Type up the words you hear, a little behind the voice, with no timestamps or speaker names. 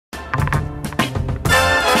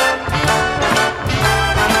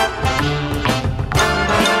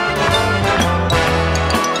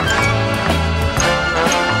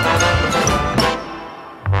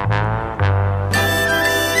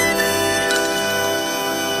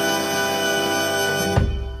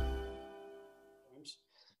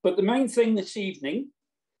But the main thing this evening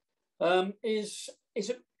is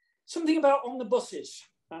something about on the buses.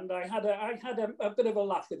 And I had a bit of a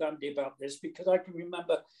laugh with Andy about this, because I can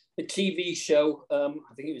remember the TV show,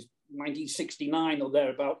 I think it was 1969 or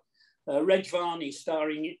thereabout, Reg Varney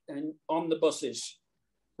starring in On the Buses.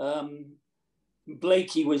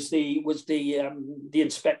 Blakey was the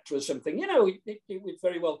inspector or something. You know, it was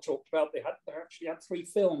very well talked about. They actually had 3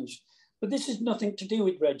 films. But this is nothing to do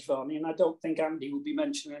with Reg Varney, and I don't think Andy will be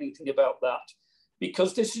mentioning anything about that,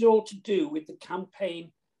 because this is all to do with the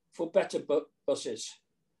campaign for better buses.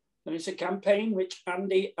 And it's a campaign which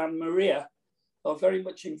Andy and Maria are very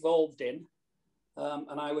much involved in.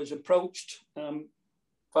 And I was approached 5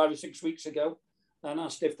 or 6 weeks ago and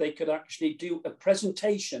asked if they could actually do a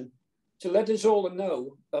presentation to let us all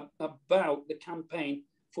know about the campaign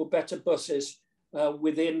for better buses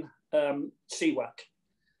within CWAC.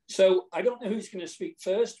 So I don't know who's going to speak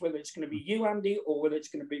first, whether it's going to be you, Andy, or whether it's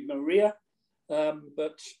going to be Maria.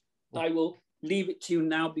 But I will leave it to you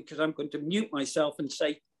now, because I'm going to mute myself and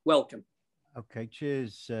say welcome. Okay,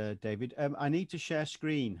 cheers, David. I need to share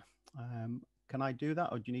screen. Can I do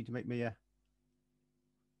that, or do you need to make me a...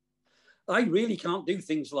 I really can't do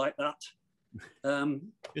things like that.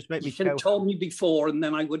 Just make me... You should have told me before, and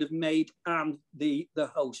then I would have made Anne the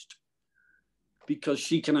host, because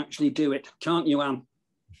she can actually do it. Can't you, Anne?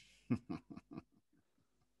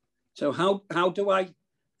 So how do I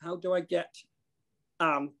get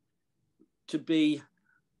Anne to be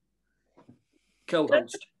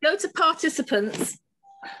co-host? Go to participants.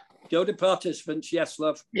 Go to participants. Yes,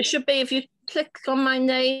 love. It should be, if you click on my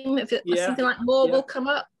name, if it something like more will come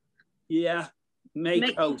up. Yeah.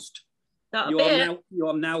 Make host. You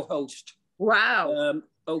are now host. Wow.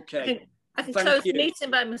 Okay. I can close the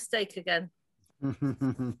meeting by mistake again.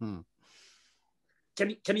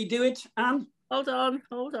 Can you do it, Anne? Hold on.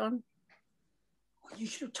 Oh, you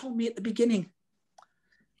should have told me at the beginning.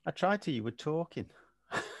 I tried to. You were talking.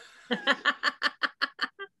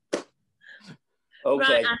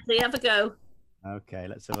 Okay. Right, Andy, have a go. Okay,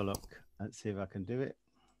 let's have a look. Let's see if I can do it.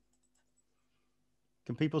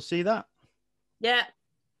 Can people see that? Yeah.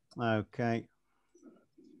 Okay.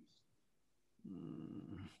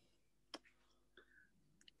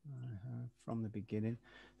 From the beginning.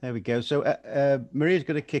 There we go. So Maria's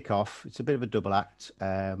going to kick off. It's a bit of a double act.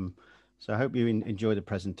 So I hope you enjoy the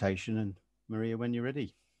presentation. And Maria, when you're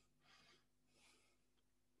ready.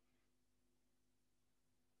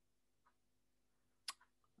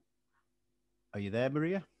 Are you there,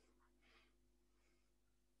 Maria?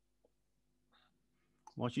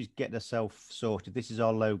 Once she's getting herself sorted, this is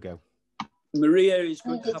our logo. Maria is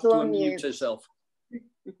going to have to unmute herself.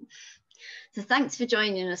 So thanks for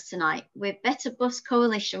joining us tonight. We're Better Bus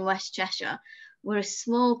Coalition West Cheshire. We're a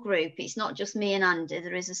small group. It's not just me and Andy.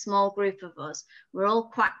 There is a small group of us. We're all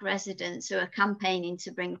Quack residents who are campaigning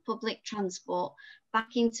to bring public transport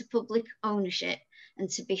back into public ownership and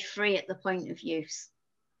to be free at the point of use.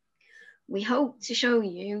 We hope to show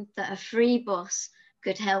you that a free bus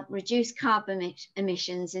could help reduce carbon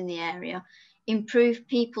emissions in the area, improve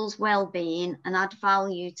people's well-being and add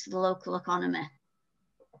value to the local economy.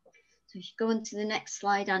 So if you go on to the next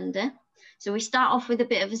slide, Andy. So we start off with a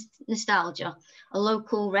bit of nostalgia, a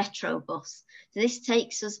local retro bus. So this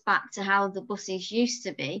takes us back to how the buses used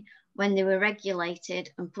to be when they were regulated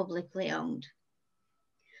and publicly owned.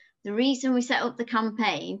 The reason we set up the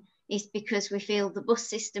campaign is because we feel the bus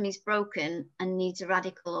system is broken and needs a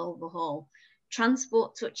radical overhaul.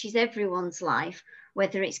 Transport touches everyone's life,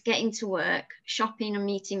 whether it's getting to work, shopping or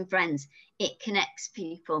meeting friends, it connects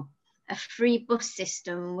people. A free bus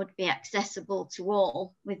system would be accessible to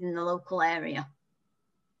all within the local area.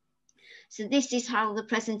 So this is how the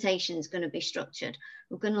presentation is going to be structured.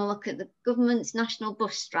 We're going to look at the government's national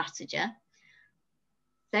bus strategy,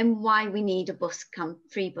 then why we need a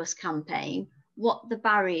free bus campaign, what the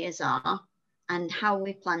barriers are, and how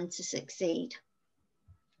we plan to succeed.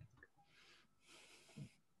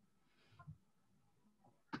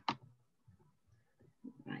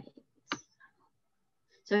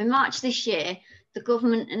 So in March this year, the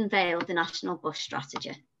government unveiled the National Bus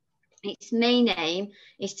Strategy. Its main aim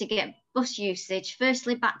is to get bus usage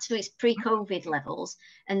firstly back to its pre-COVID levels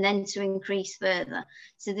and then to increase further.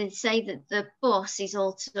 So they say that the bus is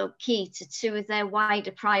also key to 2 of their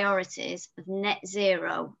wider priorities of net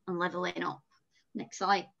zero and levelling up. Next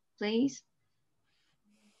slide, please.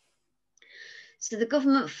 So the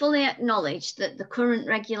government fully acknowledged that the current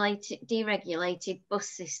deregulated bus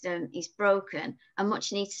system is broken and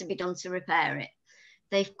much needs to be done to repair it.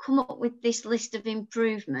 They've come up with this list of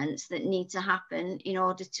improvements that need to happen in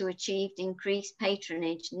order to achieve increased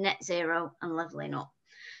patronage, net zero and levelling up.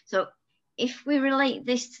 So If we relate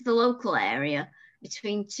this to the local area,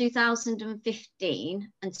 between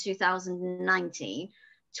 2015 and 2019,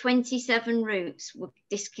 27 routes were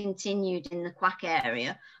discontinued in the Quack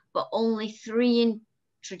area, but only 3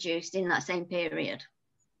 introduced in that same period.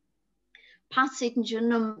 Passenger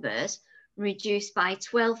numbers reduced by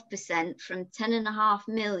 12% from 10.5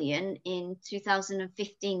 million in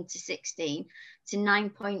 2015 to 16 to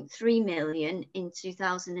 9.3 million in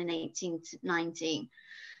 2018 to 19.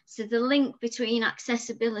 So the link between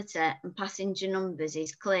accessibility and passenger numbers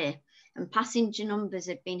is clear, and passenger numbers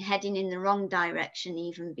have been heading in the wrong direction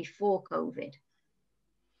even before COVID.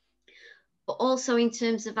 But also in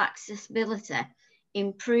terms of accessibility,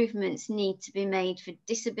 improvements need to be made for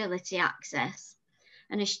disability access.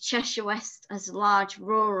 And as Cheshire West has a large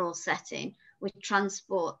rural setting with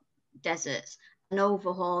transport deserts, an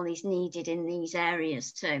overhaul is needed in these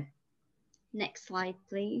areas too. Next slide,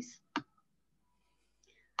 please.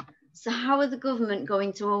 So how are the government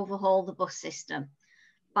going to overhaul the bus system?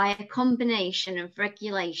 By a combination of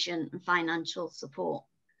regulation and financial support.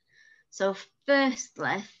 So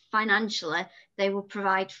firstly, financially, they will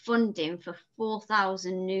provide funding for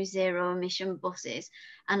 4,000 new zero emission buses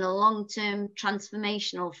and a long-term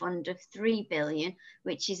transformational fund of 3 billion,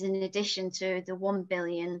 which is in addition to the 1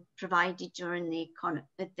 billion provided during the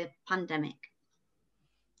pandemic.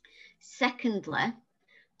 Secondly,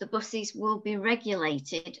 the buses will be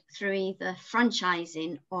regulated through either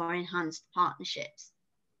franchising or enhanced partnerships.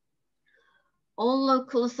 All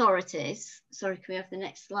local authorities, sorry, can we have the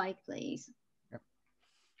next slide, please? Yep.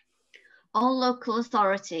 All local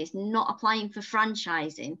authorities not applying for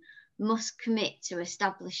franchising must commit to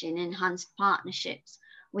establishing enhanced partnerships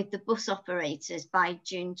with the bus operators by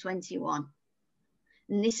June 21.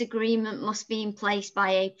 And this agreement must be in place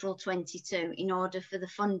by April 22 in order for the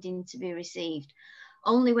funding to be received.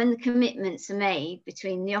 Only when the commitments are made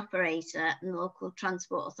between the operator and the local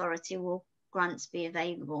transport authority will grants be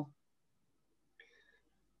available.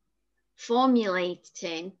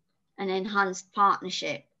 Formulating an enhanced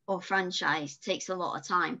partnership or franchise takes a lot of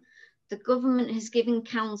time. The government has given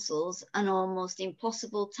councils an almost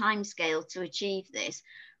impossible timescale to achieve this,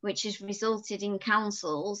 which has resulted in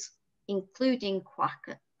councils, including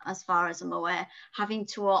Quack, as far as I'm aware, having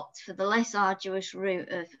to opt for the less arduous route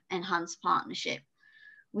of enhanced partnership.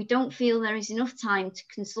 We don't feel there is enough time to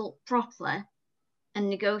consult properly and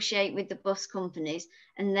negotiate with the bus companies,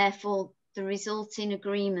 and therefore the resulting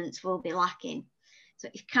agreements will be lacking. So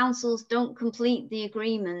if councils don't complete the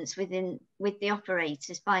agreements with the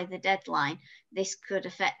operators by the deadline, this could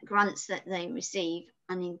affect grants that they receive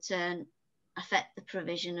and in turn affect the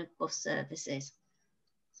provision of bus services.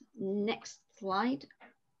 Next slide.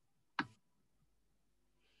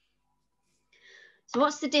 So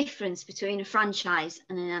what's the difference between a franchise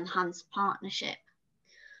and an enhanced partnership?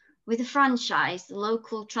 With a franchise, the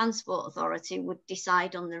local transport authority would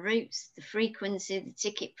decide on the routes, the frequency, the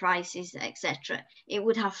ticket prices, etc. It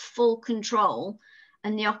would have full control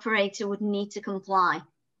and the operator would need to comply.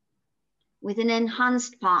 With an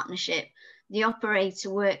enhanced partnership, the operator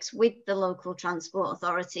works with the local transport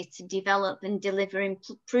authority to develop and deliver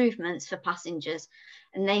improvements for passengers,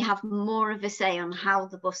 and they have more of a say on how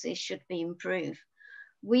the buses should be improved.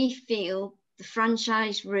 We feel the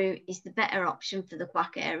franchise route is the better option for the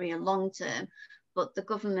Quack area long term, but the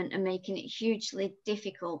government are making it hugely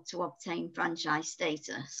difficult to obtain franchise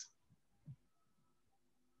status.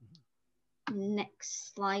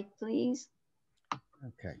 Next slide, please.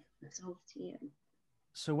 Okay. That's over to you.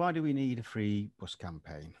 So why do we need a free bus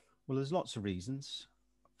campaign? Well, there's lots of reasons.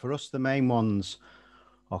 For us, the main ones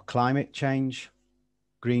are climate change,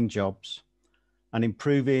 green jobs, and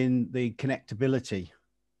improving the connectability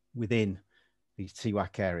within the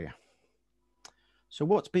CWAC area. So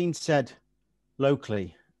what's been said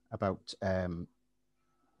locally about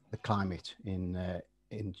the climate in the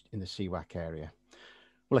CWAC area?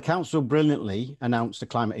 Well, the council brilliantly announced a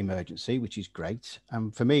climate emergency, which is great.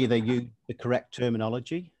 And for me, they used the correct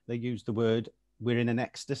terminology. They used the word, we're in an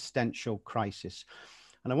existential crisis.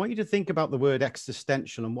 And I want you to think about the word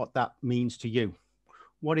existential and what that means to you.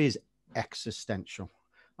 What is existential?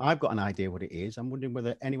 I've got an idea what it is. I'm wondering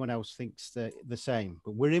whether anyone else thinks the same,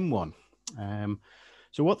 but we're in one.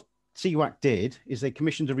 So what CWAC did is they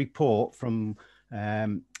commissioned a report from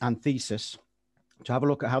Anthesis to have a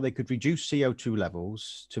look at how they could reduce CO2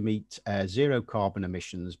 levels to meet zero carbon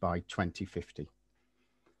emissions by 2050.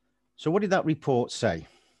 So what did that report say?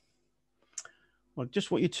 Well, I just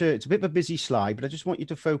want you to, it's a bit of a busy slide, but I just want you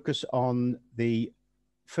to focus on the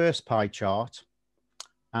first pie chart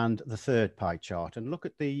and the third pie chart and look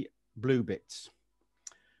at the blue bits.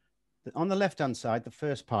 On the left-hand side, the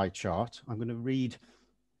first pie chart, I'm going to read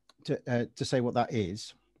to say what that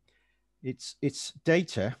is, it's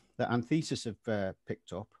data that Anthesis have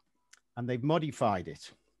picked up, and they've modified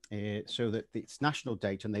it so that it's national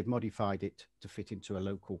data, and they've modified it to fit into a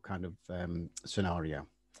local kind of scenario.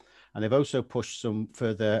 And they've also pushed some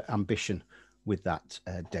further ambition with that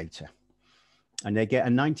data. And they get a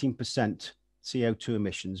 19% CO2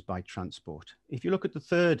 emissions by transport. If you look at the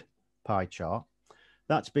third pie chart,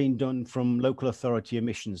 that's been done from local authority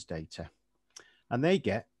emissions data, and they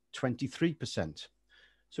get 23%.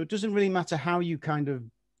 So it doesn't really matter how you kind of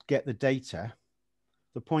get the data.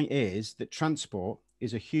 The point is that transport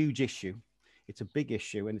is a huge issue. It's a big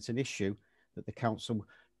issue, and it's an issue that the council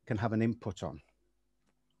can have an input on.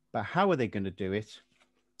 But how are they going to do it,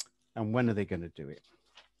 and when are they going to do it?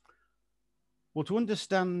 Well, to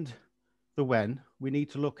understand the when, we need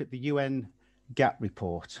to look at the UN gap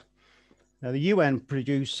report. Now, the UN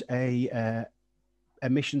produce a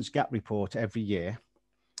emissions gap report every year.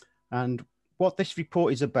 And what this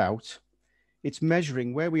report is about, it's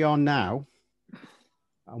measuring where we are now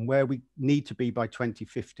and where we need to be by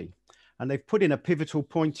 2050. And they've put in a pivotal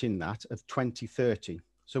point in that of 2030.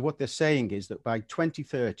 So what they're saying is that by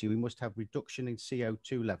 2030, we must have reduction in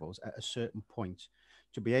CO2 levels at a certain point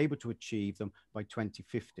to be able to achieve them by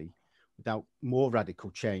 2050 without more radical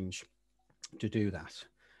change to do that.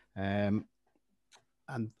 And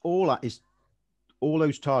all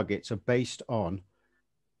those targets are based on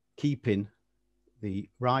keeping the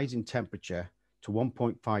rise in temperature to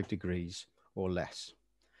 1.5 degrees or less.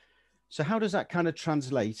 So how does that kind of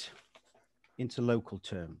translate into local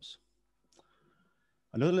terms?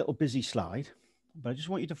 Another little busy slide, but I just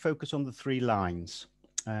want you to focus on the three lines.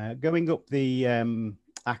 Going up the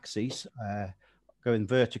axis, going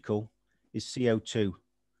vertical, is CO2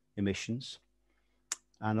 emissions,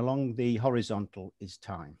 and along the horizontal is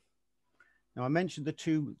time. Now, I mentioned the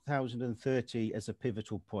 2030 as a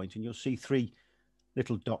pivotal point, and you'll see three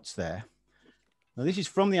little dots there. Now, this is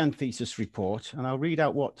from the Anthesis report, and I'll read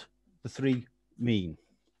out what the three mean.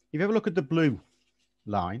 If you have a look at the blue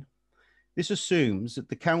line, this assumes that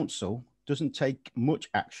the council doesn't take much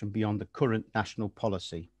action beyond the current national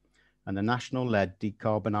policy and the national-led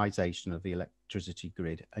decarbonisation of the electricity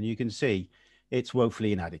grid. And you can see it's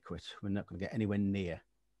woefully inadequate. We're not going to get anywhere near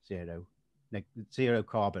zero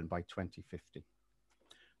carbon by 2050.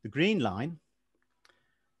 The green line,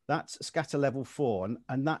 that's scatter level 4,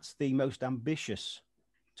 and that's the most ambitious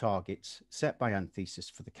targets set by Anthesis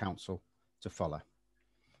for the council to follow.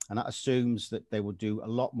 And that assumes that they will do a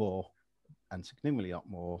lot more, and significantly a lot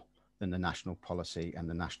more, than the national policy and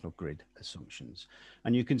the national grid assumptions.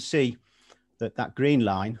 And you can see that that green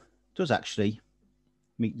line does actually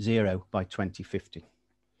meet zero by 2050.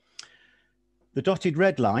 The dotted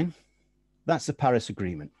red line, that's the Paris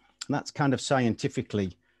Agreement. And that's kind of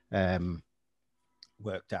scientifically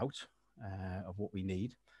worked out of what we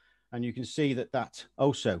need. And you can see that that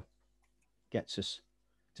also gets us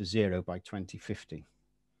to zero by 2050.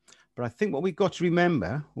 But I think what we've got to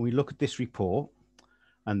remember when we look at this report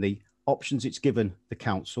and the options it's given the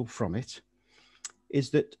council from it is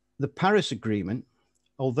that the Paris Agreement,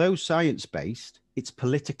 although science-based, it's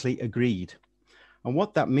politically agreed. And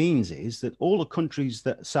what that means is that all the countries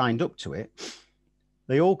that signed up to it,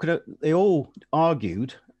 they all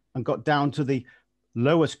argued and got down to the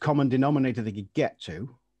lowest common denominator they could get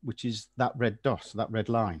to, which is that red dot, that red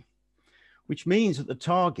line, which means that the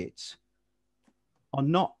targets are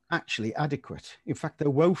not actually adequate. In fact, they're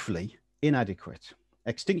woefully inadequate.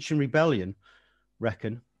 Extinction Rebellion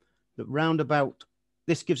reckon that round about,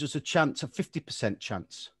 this gives us a chance, a 50%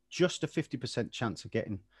 chance, just a 50% chance of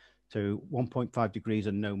getting to 1.5 degrees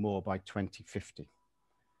and no more by 2050.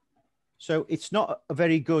 So it's not a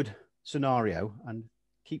very good scenario, and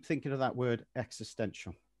keep thinking of that word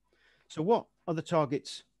existential. So what are the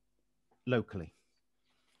targets locally?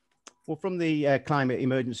 Well, from the Climate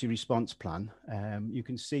Emergency Response Plan, you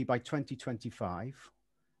can see by 2025,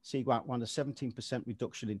 CWAT want a 17%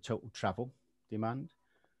 reduction in total travel demand.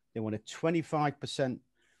 They want a 25%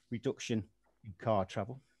 reduction in car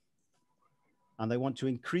travel. And they want to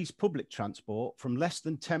increase public transport from less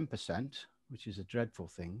than 10%, which is a dreadful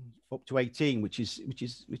thing, up to 18, which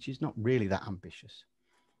is not really that ambitious.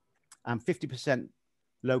 And 50%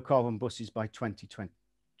 low carbon buses by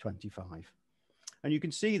 2025. And you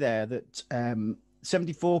can see there that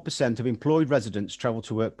 74% of employed residents travel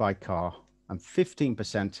to work by car and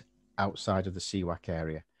 15% outside of the CWAC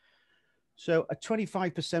area. So a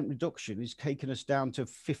 25% reduction is taking us down to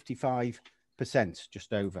 55%,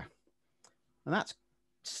 just over. And that's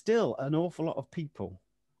still an awful lot of people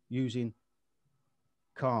using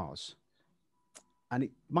cars. And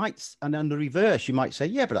it might, and on the reverse, you might say,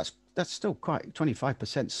 yeah, but that's still quite,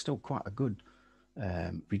 25% still quite a good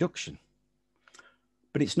reduction.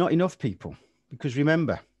 But it's not enough, people, because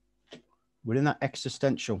remember, we're in that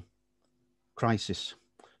existential crisis.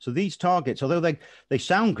 So these targets, although they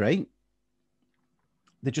sound great,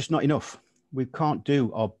 they're just not enough. We can't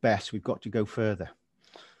do our best. We've got to go further.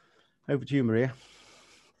 Over to you, Maria.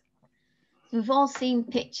 We've all seen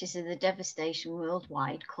pictures of the devastation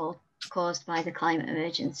worldwide caused by the climate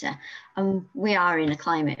emergency. And we are in a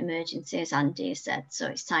climate emergency, as Andy has said, so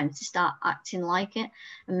it's time to start acting like it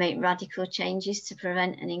and make radical changes to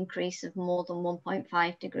prevent an increase of more than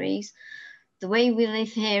 1.5 degrees. The way we live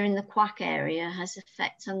here in the Quack area has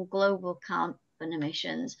effect on global carbon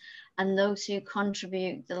emissions, and those who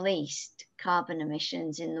contribute the least carbon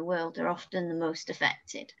emissions in the world are often the most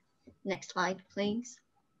affected. Next slide, please.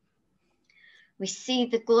 We see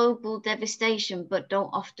the global devastation, but don't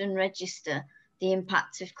often register the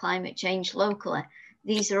impact of climate change locally.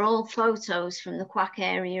 These are all photos from the Quack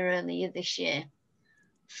area earlier this year.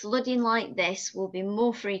 Flooding like this will be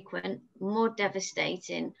more frequent, more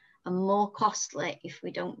devastating, and more costly if we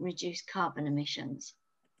don't reduce carbon emissions.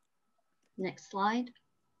 Next slide.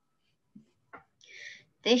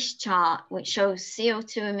 This chart, which shows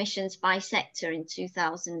CO2 emissions by sector in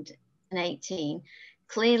 2018,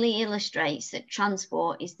 clearly illustrates that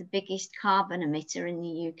transport is the biggest carbon emitter in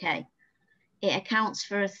the UK. It accounts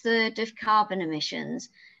for 1/3 of carbon emissions,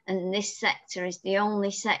 and this sector is the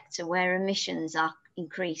only sector where emissions are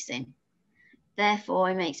increasing. Therefore,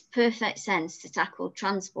 it makes perfect sense to tackle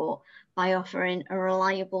transport by offering a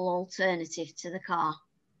reliable alternative to the car.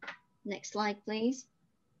 Next slide, please.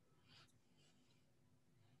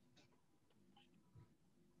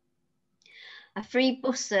 A free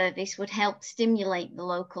bus service would help stimulate the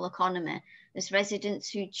local economy, as residents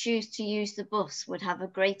who choose to use the bus would have a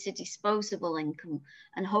greater disposable income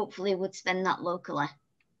and hopefully would spend that locally.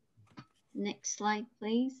 Next slide,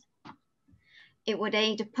 please. It would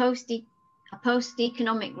aid a post-COVID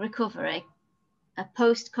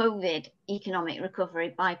economic recovery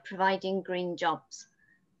by providing green jobs.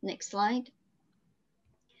 Next slide.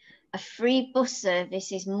 A free bus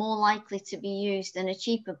service is more likely to be used than a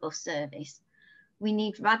cheaper bus service. We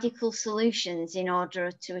need radical solutions in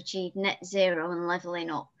order to achieve net zero and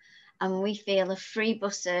levelling up, and we feel a free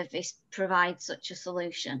bus service provides such a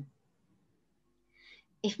solution.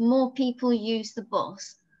 If more people use the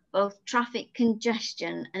bus, both traffic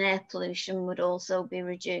congestion and air pollution would also be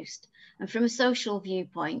reduced. And from a social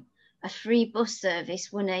viewpoint, a free bus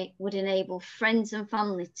service would enable friends and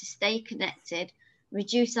family to stay connected,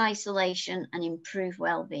 reduce isolation, and improve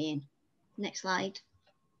well-being. Next slide.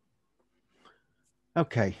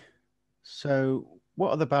 Okay, so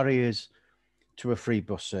what are the barriers to a free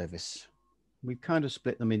bus service? We've kind of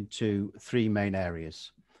split them into 3 main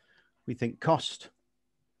areas. We think cost,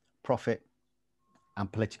 profit, and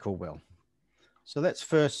political will. So let's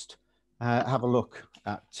first have a look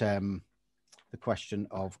at the question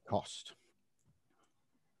of cost.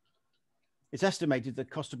 It's estimated the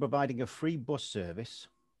cost of providing a free bus service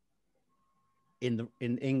in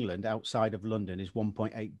England outside of London is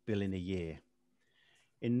 1.8 billion a year.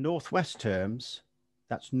 In Northwest terms,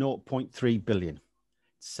 that's 0.3 billion. It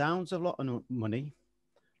sounds a lot of money,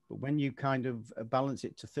 but when you kind of balance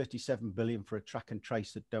it to 37 billion for a track and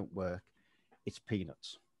trace that don't work, it's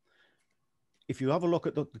peanuts. If you have a look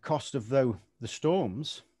at the cost of the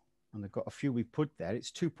storms, and they've got a few we put there,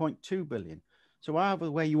 it's 2.2 billion. So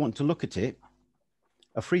however way you want to look at it,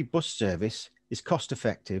 a free bus service is cost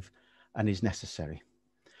effective and is necessary.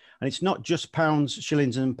 And it's not just pounds,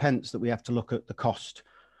 shillings and pence that we have to look at the cost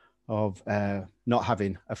of not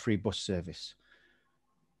having a free bus service.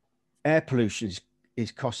 Air pollution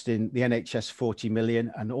is costing the NHS 40 million,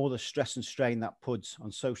 and all the stress and strain that puts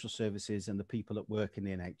on social services and the people that work in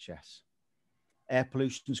the NHS. Air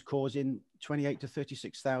pollution is causing 28 to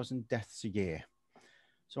 36,000 deaths a year.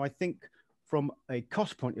 So I think from a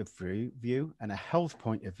cost point of view and a health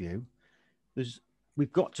point of view,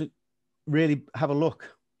 we've got to really have a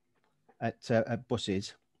look at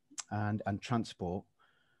buses and transport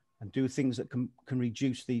and do things that can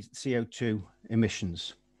reduce these CO2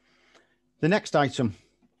 emissions. The next item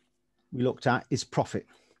we looked at is profit.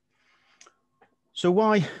 So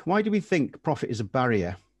why do we think profit is a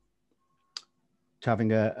barrier to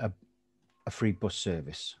having a free bus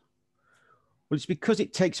service? Well, it's because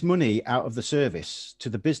it takes money out of the service to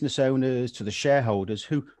the business owners, to the shareholders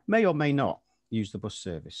who may or may not use the bus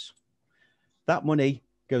service. That money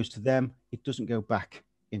goes to them. It doesn't go back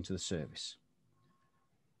into the service.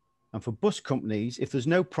 And for bus companies, if there's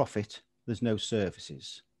no profit, there's no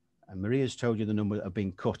services. And Maria's told you the number that have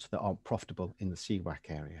been cut that aren't profitable in the CWAC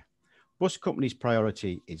area. Bus companies'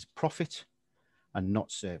 priority is profit and not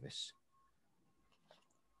service.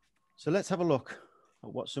 So let's have a look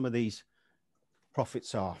at what some of these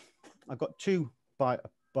profits are. I've got two bar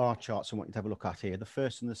charts I want you to have a look at here, the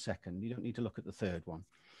first and the second. You don't need to look at the third one.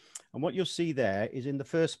 And what you'll see there is in the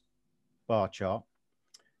first bar chart,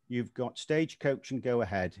 you've got Stagecoach and Go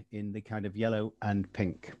Ahead in the kind of yellow and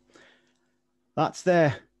pink. That's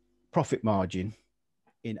their profit margin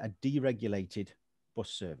in a deregulated bus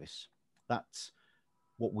service. That's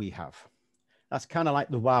what we have. That's kind of like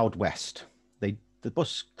the Wild West. The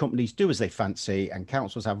bus companies do as they fancy, and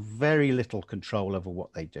councils have very little control over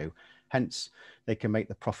what they do. Hence, they can make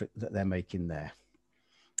the profit that they're making there.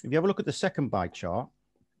 If you have a look at the second bar chart,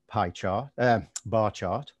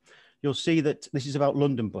 you'll see that this is about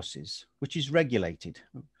London buses, which is regulated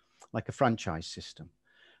like a franchise system.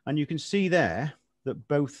 And you can see there that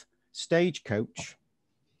both Stagecoach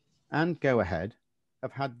and Go Ahead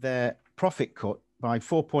have had their profit cut by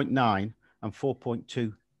 4.9 and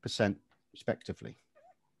 4.2% respectively.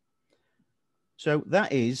 So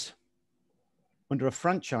that is, under a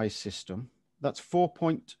franchise system, that's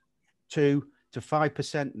 4.2 to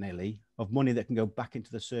 5% nearly of money that can go back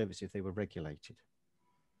into the service if they were regulated.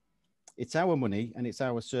 It's our money and it's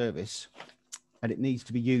our service, and it needs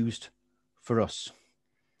to be used for us.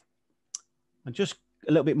 And just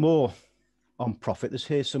a little bit more on profit.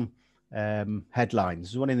 Here's some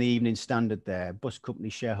headlines. There's one in the Evening Standard there. Bus company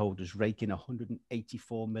shareholders rake in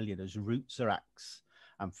 184 million as routes are axed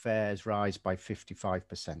and fares rise by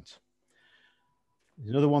 55%. There's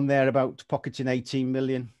another one there about pocketing 18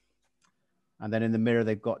 million. And then in the Mirror,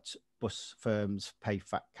 they've got bus firms pay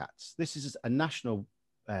fat cats. This is a national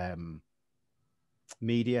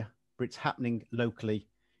media, but it's happening locally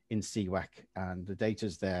in CWAC, and the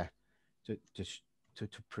data's there to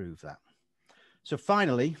prove that. So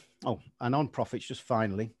finally, and on profits, just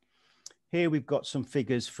finally, here we've got some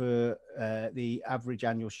figures for the average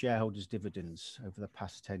annual shareholders' dividends over the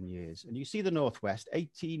past 10 years. And you see the Northwest,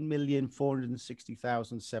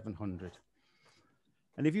 18,460,700.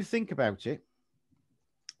 And if you think about it,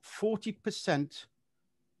 40%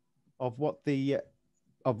 of what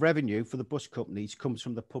of revenue for the bus companies comes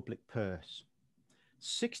from the public purse.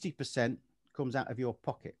 60% comes out of your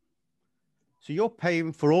pocket. So you're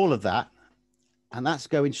paying for all of that, and that's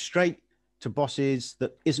going straight to bosses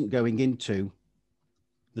that isn't going into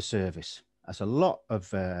the service. That's a lot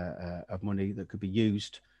of money that could be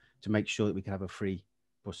used to make sure that we can have a free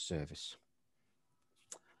bus service.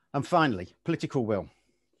 And finally, political will.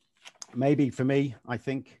 Maybe for me, I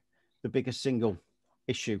think the biggest single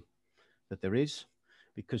issue that there is,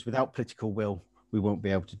 because without political will, we won't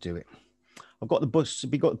be able to do it. We've got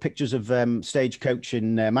the pictures of Stagecoach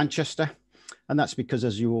in Manchester, and that's because,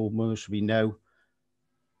 as you all most know,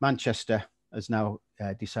 Manchester has now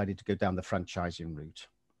decided to go down the franchising route.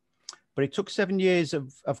 But it took 7 years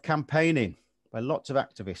of campaigning by lots of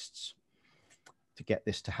activists to get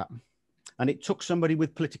this to happen. And it took somebody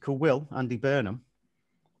with political will, Andy Burnham,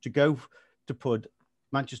 to go to put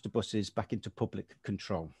Manchester buses back into public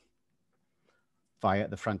control via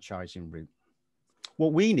the franchising route.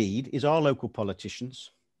 What we need is our local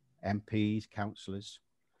politicians, MPs, councillors,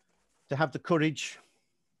 to have the courage,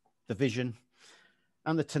 the vision,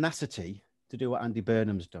 and the tenacity to do what Andy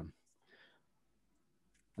Burnham's done.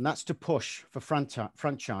 And that's to push for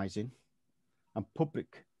franchising and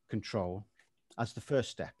public control as the first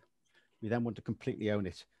step. We then want to completely own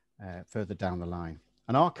it further down the line.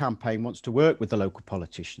 And our campaign wants to work with the local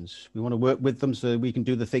politicians. We want to work with them so that we can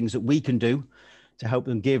do the things that we can do to help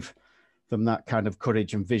them, give them that kind of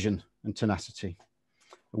courage and vision and tenacity.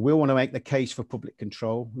 We want to make the case for public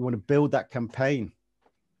control. We want to build that campaign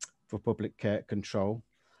for public control.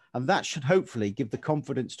 And that should hopefully give the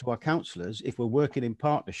confidence to our councillors, if we're working in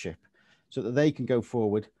partnership, so that they can go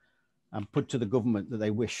forward and put to the government that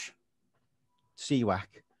they wish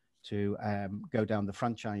CWAC to go down the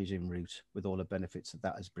franchising route with all the benefits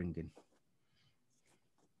that is bringing.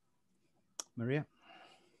 Maria?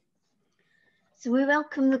 So we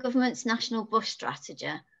welcome the government's national bus strategy,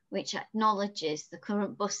 which acknowledges the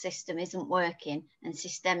current bus system isn't working and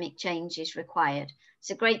systemic change is required.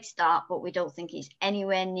 It's a great start, but we don't think it's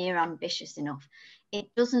anywhere near ambitious enough. It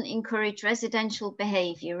doesn't encourage residential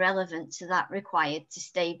behaviour relevant to that required to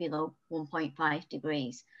stay below 1.5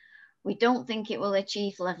 degrees. We don't think it will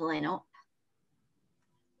achieve levelling up.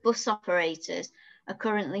 Bus operators are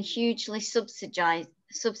currently hugely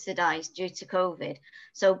subsidised due to COVID,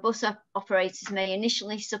 so bus operators may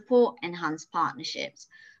initially support enhanced partnerships,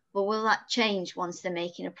 but will that change once they're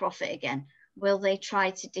making a profit again? will they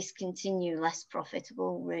try to discontinue less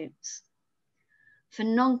profitable routes? For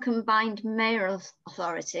non-combined mayoral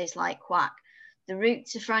authorities like Quack, the route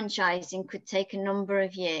to franchising could take a number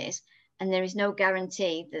of years, and there is no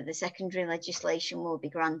guarantee that the secondary legislation will be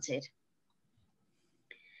granted.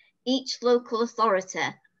 Each local authority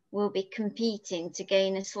will be competing to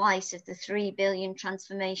gain a slice of the $3 billion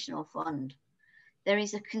transformational fund. There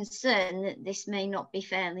is a concern that this may not be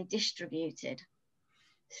fairly distributed.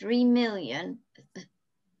 $3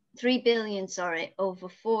 billion over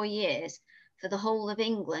 4 years for the whole of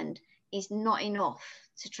England is not enough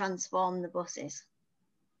to transform the buses.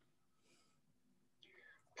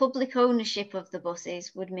 Public ownership of the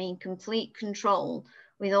buses would mean complete control,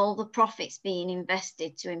 with all the profits being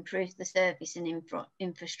invested to improve the service and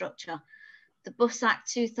infrastructure. The Bus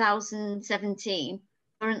Act 2017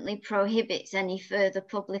 currently prohibits any further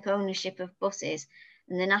public ownership of buses,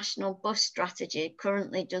 and the National Bus Strategy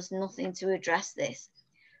currently does nothing to address this.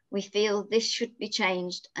 We feel this should be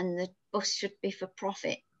changed, and the bus should be for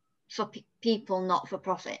profit, for people, not for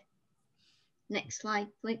profit. Next slide,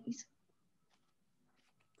 please.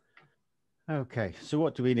 Okay, so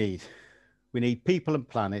what do we need? We need people and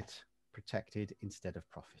planet protected instead of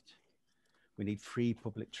profit. We need free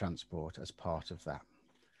public transport as part of that,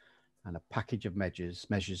 and a package of measures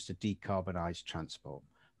to decarbonise transport.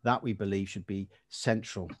 That we believe should be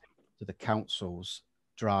central to the council's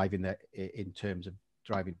drive in terms of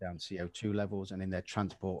driving down CO2 levels and in their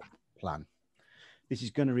transport plan. This is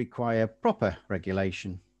going to require proper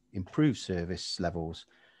regulation, improved service levels,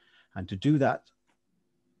 and to do that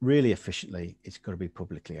really efficiently, it's got to be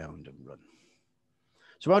publicly owned and run.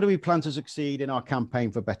 So how do we plan to succeed in our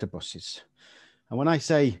campaign for better buses? And when I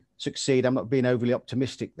say succeed, I'm not being overly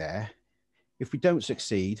optimistic there. If we don't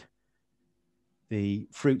succeed, the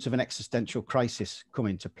fruits of an existential crisis come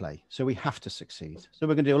into play. So we have to succeed. So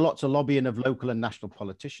we're going to do lots of lobbying of local and national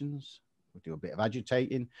politicians. We'll do a bit of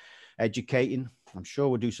agitating, educating. I'm sure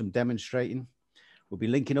we'll do some demonstrating. We'll be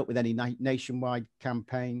linking up with any nationwide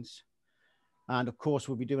campaigns. And of course,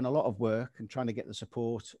 we'll be doing a lot of work and trying to get the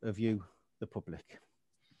support of you, the public.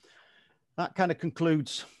 That kind of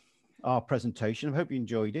concludes our presentation. I hope you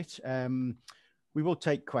enjoyed it. We will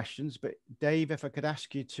take questions, but Dave, if I could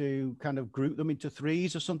ask you to kind of group them into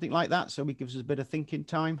threes or something like that, so it gives us a bit of thinking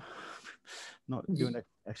time, not doing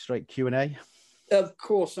a straight Q&A. Of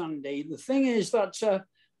course, Andy. The thing is that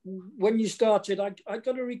when you started, I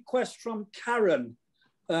got a request from Karen,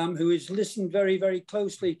 who has listened very, very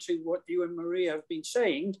closely to what you and Maria have been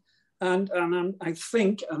saying. And I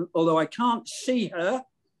think, although I can't see her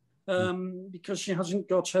because she hasn't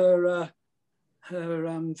got her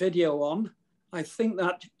video on, I think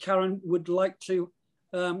that Karen would like to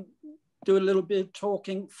do a little bit of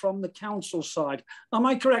talking from the council side. Am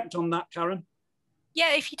I correct on that, Karen?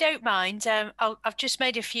 Yeah, if you don't mind, I've just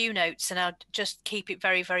made a few notes and I'll just keep it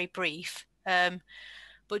very, very brief.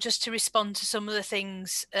 But just to respond to some of the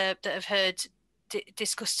things that I've heard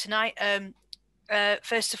discussed tonight.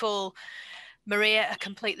 First of all, Maria, I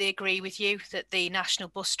completely agree with you that the national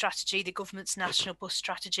bus strategy, the government's national bus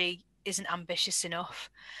strategy, isn't ambitious enough.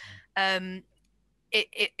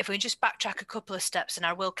 If we just backtrack a couple of steps, and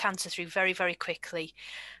I will canter through very, very quickly.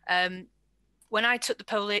 When I took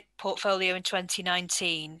the portfolio in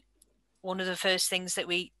 2019, one of the first things that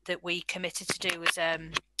we committed to do was a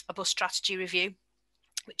bus strategy review,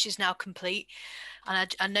 which is now complete.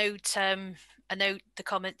 And I note the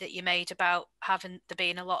comment that you made about there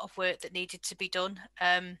being a lot of work that needed to be done.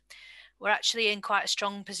 We're actually in quite a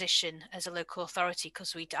strong position as a local authority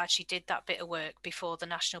because we actually did that bit of work before the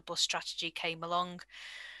national bus strategy came along.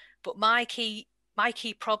 But my key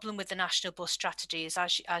problem with the national bus strategy is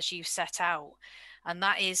as you set out, and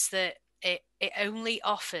that is that it only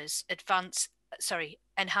offers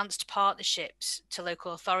enhanced partnerships to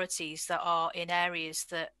local authorities that are in areas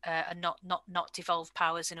that are not devolved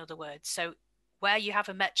powers, in other words. So where you have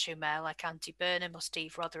a metro mayor like Andy Burnham or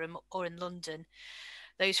Steve Rotherham, or in London,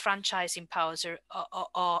 those franchising powers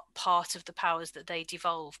are part of the powers that they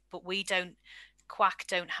devolve, but Quack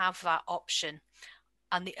don't have that option.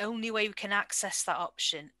 And the only way we can access that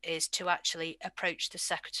option is to actually approach the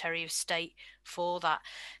Secretary of State for that.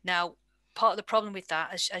 Now, part of the problem with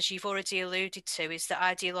that, as you've already alluded to, is that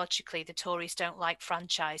ideologically the Tories don't like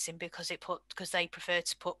franchising because they prefer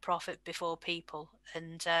to put profit before people.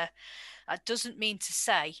 And that doesn't mean to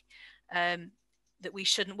say that we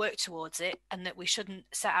shouldn't work towards it and that we shouldn't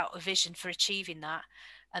set out a vision for achieving that.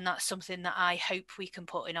 And that's something that I hope we can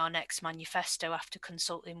put in our next manifesto after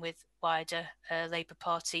consulting with wider Labour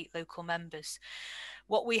Party local members.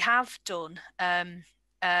 What we have done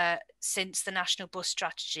since the National Bus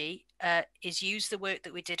Strategy is use the work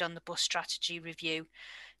that we did on the bus strategy review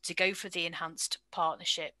to go for the enhanced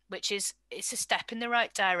partnership, which it's a step in the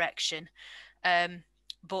right direction,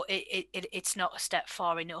 but it's not a step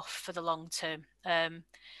far enough for the long term.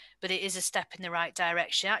 But it is a step in the right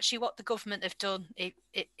direction. Actually, what the government have done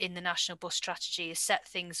in the National Bus Strategy is set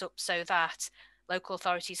things up so that local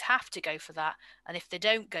authorities have to go for that. And if they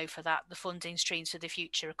don't go for that, the funding streams for the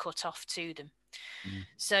future are cut off to them.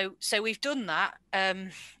 Mm. So we've done that.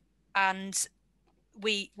 And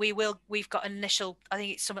we've got an initial, I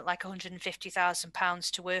think it's something like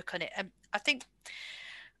 £150,000 to work on it. And I think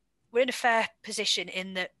we're in a fair position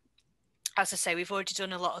in that, as I say, we've already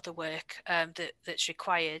done a lot of the work that's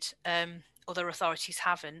required. Other authorities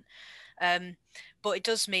haven't. But it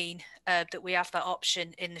does mean that we have that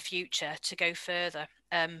option in the future to go further.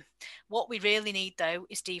 What we really need, though,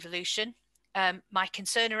 is devolution. My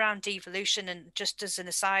concern around devolution, and just as an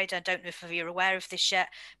aside, I don't know if you're aware of this yet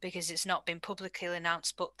because it's not been publicly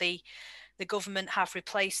announced, but the government have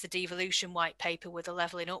replaced the devolution white paper with a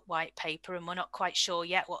levelling up white paper, and we're not quite sure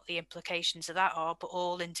yet what the implications of that are, but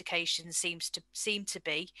all indications seem to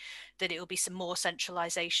be that it will be some more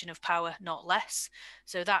centralisation of power, not less.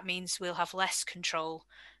 So that means we'll have less control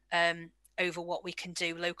over what we can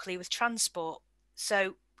do locally with transport.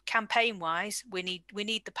 So campaign wise, we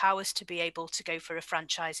need the powers to be able to go for a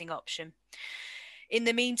franchising option. In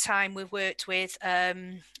the meantime, we've worked with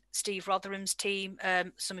Steve Rotherham's team.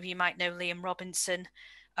 Some of you might know Liam Robinson,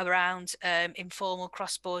 around informal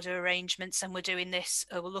cross-border arrangements, and we're doing this.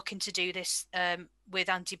 We're looking to do this with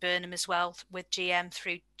Andy Burnham as well, with GM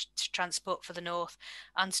through Transport for the North,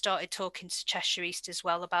 and started talking to Cheshire East as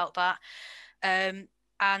well about that. And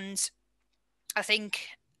I think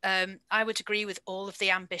I would agree with all of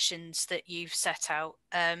the ambitions that you've set out,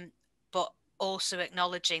 but also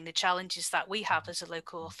acknowledging the challenges that we have as a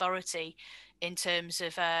local authority in terms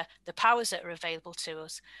of the powers that are available to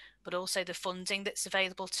us, but also the funding that's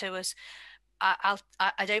available to us. I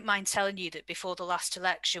don't mind telling you that before the last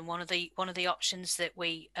election, one of the options that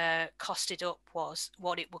we costed up was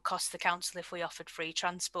what it would cost the council if we offered free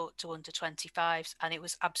transport to under 25s, and it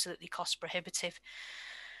was absolutely cost prohibitive.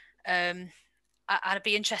 I'd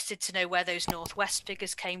be interested to know where those Northwest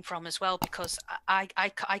figures came from as well, because I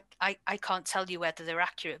can't tell you whether they're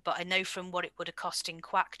accurate, but I know from what it would have cost in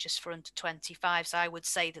Quack just for under 25s, I would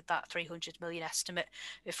say that 300 million estimate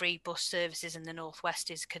for free bus services in the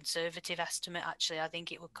Northwest is a conservative estimate. Actually, I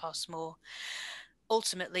think it would cost more.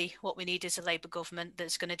 Ultimately, what we need is a Labour government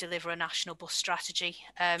that's going to deliver a national bus strategy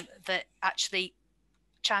that actually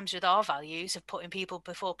chimes with our values of putting people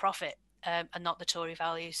before profit, and not the Tory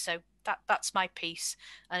values. So that's my piece.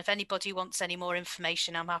 And if anybody wants any more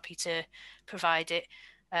information, I'm happy to provide it.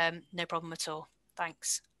 No problem at all.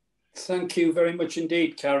 Thanks. Thank you very much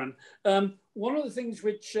indeed, Karen. One of the things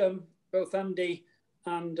which both Andy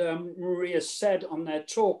and Maria said on their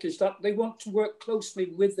talk is that they want to work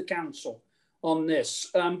closely with the council on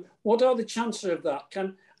this. What are the chances of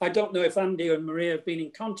that? I don't know if Andy and Maria have been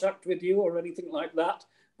in contact with you or anything like that,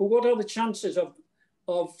 but what are the chances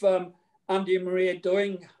of Andy and Maria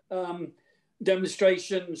doing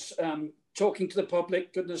demonstrations, talking to the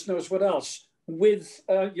public, goodness knows what else, with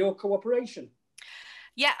your cooperation?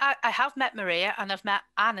 Yeah, I have met Maria, and I've met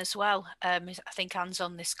Anne as well. I think Anne's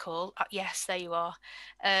on this call. Yes, there you are.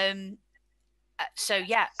 So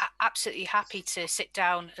yeah, absolutely happy to sit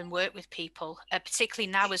down and work with people,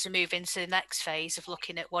 particularly now as we move into the next phase of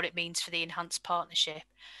looking at what it means for the enhanced partnership.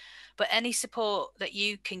 But any support that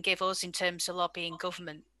you can give us in terms of lobbying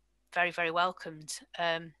government, very, very welcomed.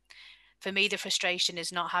 For me, the frustration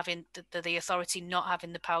is not having the authority not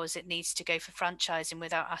having the powers it needs to go for franchising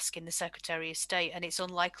without asking the Secretary of State, and it's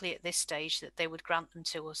unlikely at this stage that they would grant them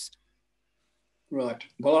to us. Right.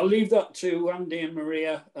 Well, I'll leave that to Andy and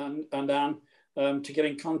Maria and Anne to get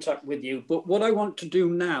in contact with you. But what I want to do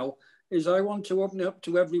now is I want to open it up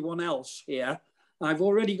to everyone else here. I've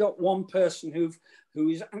already got one person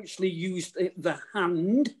who's actually used the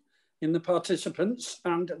hand in the participants,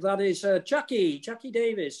 and that is Jackie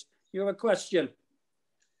Davis. You have a question.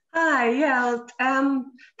 Hi, yeah.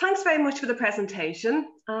 Thanks very much for the presentation,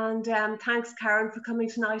 and thanks, Karen, for coming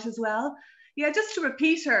tonight as well. Yeah, just to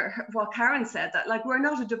repeat what Karen said, that like we're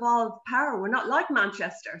not a devolved power, we're not like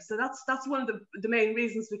Manchester, so that's one of the main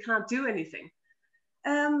reasons we can't do anything.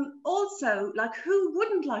 Also, like, who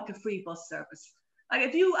wouldn't like a free bus service? Like,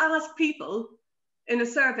 if you ask people in a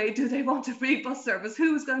survey, do they want a free bus service?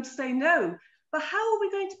 Who's going to say no? But how are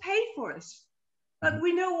we going to pay for it? But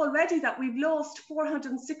we know already that we've lost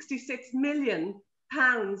 £466 million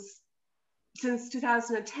since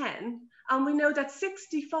 2010, And we know that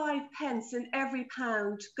 65 pence in every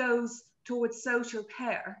pound goes towards social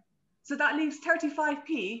care. So that leaves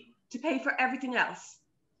 35p to pay for everything else.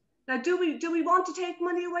 Now, do we want to take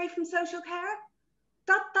money away from social care?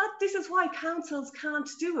 This is why councils can't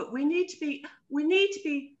do it. We need to be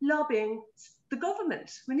lobbying the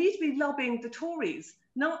government. We need to be lobbying the Tories,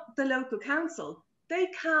 not the local council. They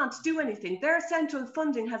can't do anything. Their central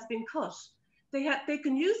funding has been cut. They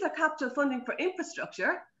can use their capital funding for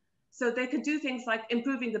infrastructure, so they can do things like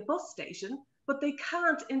improving the bus station, but they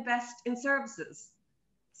can't invest in services.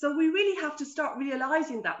 So we really have to start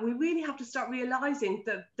realising that. We really have to start realising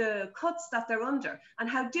the cuts that they're under and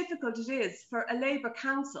how difficult it is for a Labour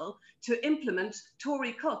council to implement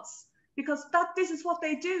Tory cuts, because this is what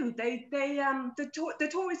they do. The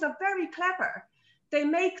Tories are very clever. They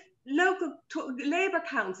make local Labour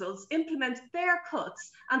councils implement their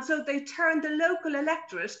cuts, and so they turn the local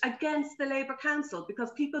electorate against the Labour council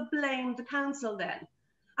because people blame the council then.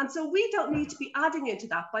 And so we don't need to be adding into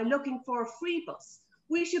that by looking for a free bus.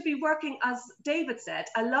 We should be working, as David said,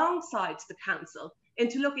 alongside the council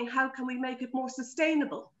into looking how can we make it more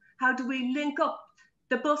sustainable? How do we link up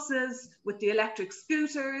the buses with the electric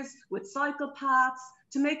scooters, with cycle paths,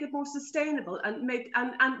 to make it more sustainable and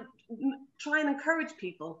try and encourage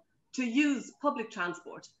people to use public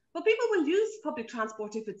transport. But people will use public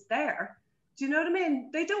transport if it's there. Do you know what I mean?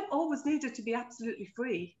 They don't always need it to be absolutely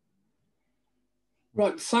free.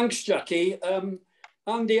 Right, thanks, Jackie.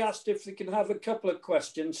 Andy asked if we can have a couple of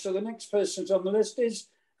questions. So the next person's on the list is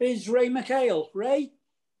Ray McHale. Ray?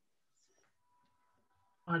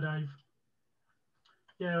 Hi, Dave.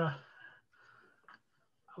 Yeah,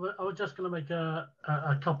 I was just going to make a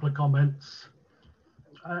couple of comments.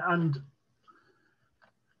 And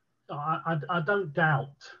I don't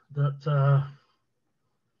doubt that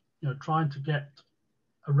trying to get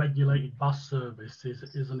a regulated bus service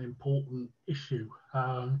is an important issue.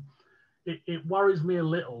 It worries me a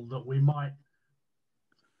little that we might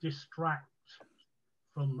distract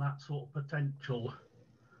from that sort of potential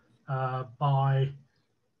by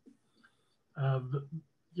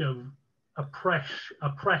a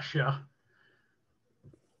pressure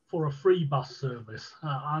for a free bus service.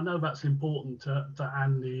 I know that's important to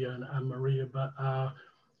Andy and Maria, but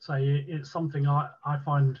say it's something I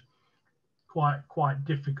find quite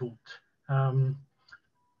difficult.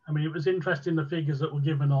 I mean, it was interesting, the figures that were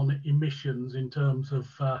given on emissions in terms of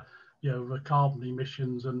the carbon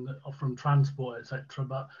emissions and from transport, etc.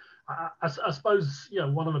 But I suppose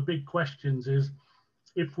one of the big questions is,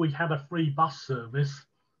 if we had a free bus service,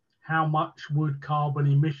 how much would carbon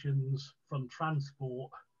emissions from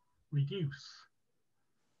transport reduce?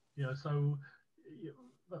 So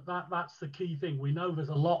that's the key thing. We know there's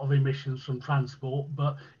a lot of emissions from transport,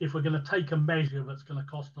 but if we're going to take a measure that's going to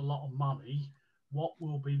cost a lot of money, what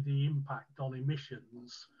will be the impact on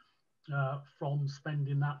emissions from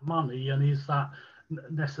spending that money, and is that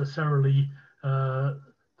necessarily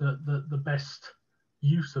the best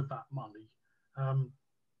use of that money?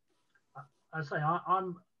 I say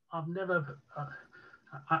I've never.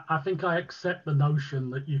 I think I accept the notion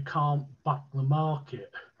that you can't buck the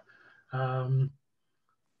market. No,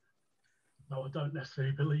 I don't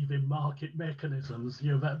necessarily believe in market mechanisms.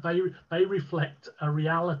 That they reflect a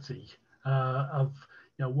reality of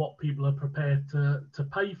what people are prepared to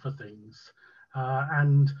pay for things,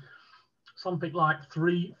 and something like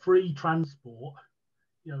free transport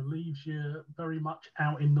leaves you very much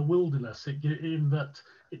out in the wilderness, in that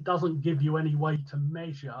it doesn't give you any way to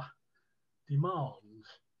measure demand.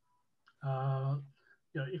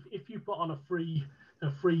 If you put on a free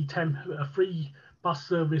bus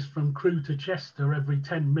service from Crewe to Chester every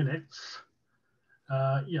 10 minutes,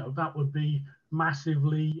 that would be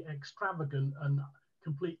massively extravagant and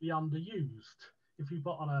completely underused. If you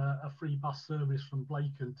put on a free bus service from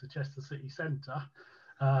Blacon to Chester City Centre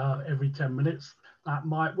every 10 minutes, that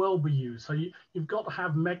might well be used. So you've got to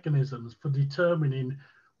have mechanisms for determining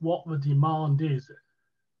what the demand is,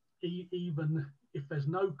 even if there's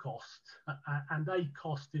no cost. And a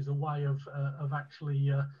cost is a way of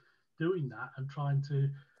actually doing that and trying to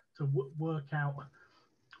work out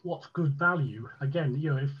what's good value. Again,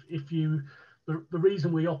 the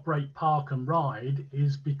reason we operate park and ride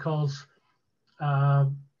is because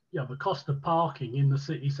the cost of parking in the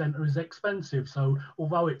city centre is expensive. So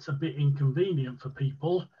although it's a bit inconvenient for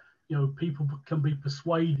people, people can be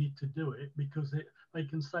persuaded to do it because they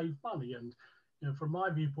can save money. And from my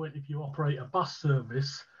viewpoint, if you operate a bus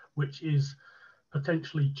service which is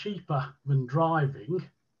potentially cheaper than driving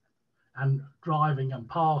and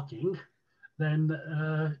parking, then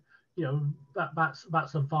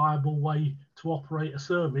that's a viable way to operate a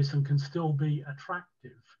service and can still be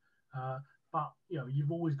attractive. But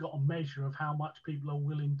you've always got a measure of how much people are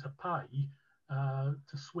willing to pay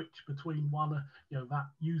to switch between one, that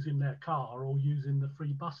using their car or using the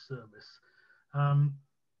free bus service.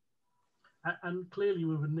 And clearly,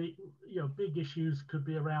 with big issues could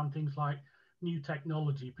be around things like new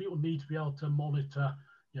technology. People need to be able to monitor,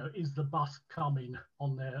 is the bus coming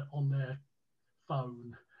on their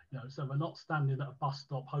phone? So we're not standing at a bus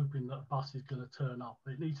stop hoping that a bus is going to turn up.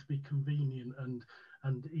 It needs to be convenient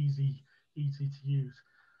and easy to use.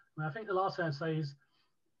 I think the last thing I'd say is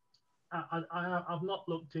I've not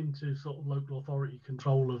looked into sort of local authority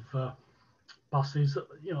control of buses.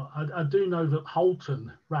 I do know that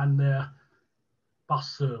Holton ran their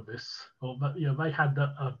bus service, or they had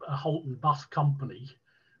a Holton bus company,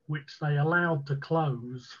 which they allowed to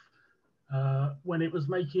close when it was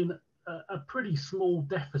making a pretty small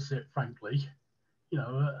deficit, frankly.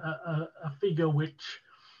 A figure which,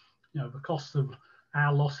 the cost of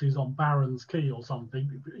our losses on Barron's Quay or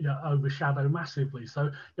something, overshadow massively. So,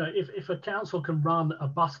 if a council can run a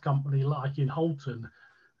bus company like in Holton,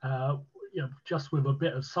 just with a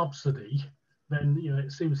bit of subsidy, then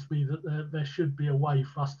it seems to be that there should be a way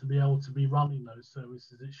for us to be able to be running those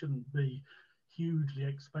services. It shouldn't be hugely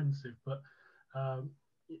expensive, but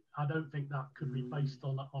I don't think that could be based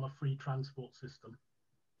on a free transport system.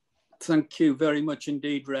 Thank you very much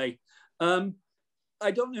indeed, Ray. I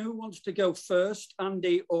don't know who wants to go first,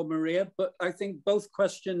 Andy or Maria, but I think both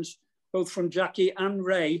questions, both from Jackie and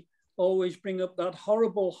Ray, always bring up that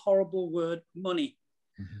horrible, horrible word, money.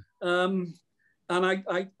 Mm-hmm. And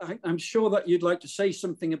I'm sure that you'd like to say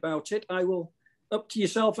something about it. I will, up to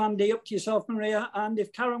yourself, Andy, up to yourself, Maria. And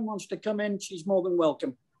if Karen wants to come in, she's more than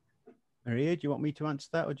welcome. Maria, do you want me to answer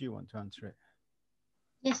that or do you want to answer it?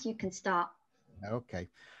 Yes, you can start. Okay.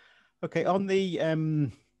 Okay, on the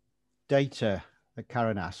data that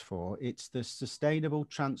Karen asked for, it's the Sustainable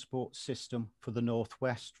Transport System for the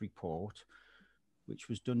Northwest report, which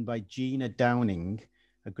was done by Gina Downing,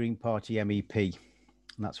 a Green Party MEP.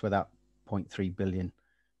 And that's where that 0.3 billion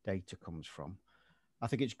data comes from. I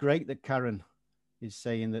think it's great that Karen is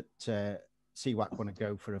saying that CWAC want to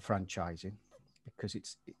go for a franchising, because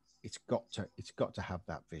it's got to have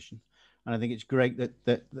that vision. And I think it's great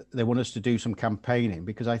that they want us to do some campaigning,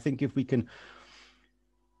 because I think if we can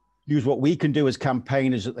use what we can do as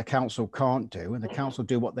campaigners that the council can't do, and the council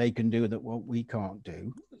do what they can do that what we can't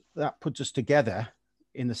do, that puts us together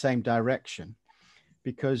in the same direction.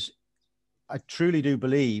 Because I truly do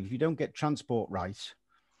believe if you don't get transport right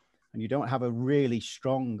and you don't have a really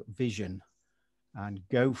strong vision and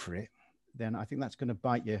go for it, then I think that's going to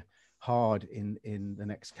bite you hard in the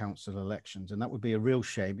next council elections. And that would be a real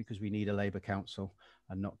shame, because we need a Labour council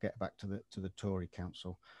and not get back to the Tory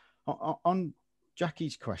council. On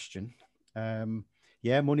Jackie's question,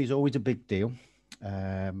 yeah, money's always a big deal,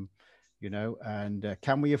 and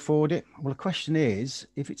can we afford it? Well, the question is,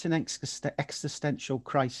 if it's an existential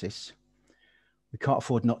crisis, we can't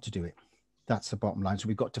afford not to do it. That's the bottom line. So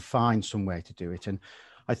we've got to find some way to do it. And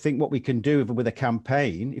I think what we can do with a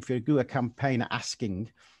campaign, if you do a campaign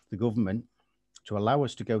asking the government to allow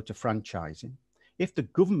us to go to franchising, if the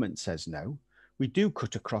government says no, we do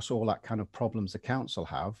cut across all that kind of problems the council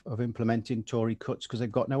have of implementing Tory cuts because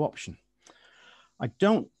they've got no option. I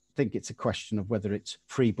don't think it's a question of whether it's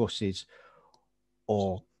free buses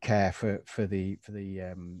or care for the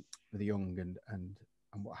young and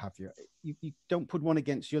what have you. You don't put one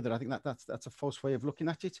against the other. I think that's a false way of looking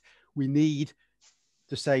at it. We need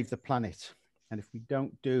to save the planet. And if we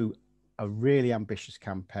don't do a really ambitious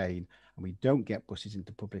campaign and we don't get buses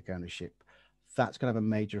into public ownership, that's going to have a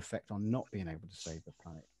major effect on not being able to save the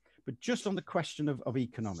planet. But just on the question of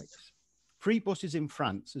economics, free buses in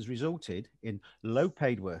France has resulted in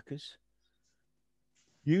low-paid workers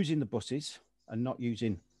using the buses and not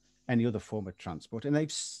using any other form of transport. And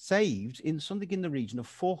they've saved in something in the region of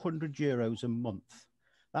 €400 a month.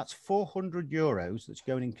 That's €400 that's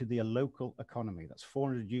going into the local economy. That's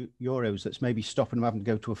 €400 that's maybe stopping them having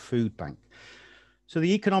to go to a food bank. So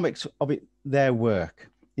the economics of it, their work.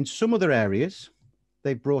 In some other areas,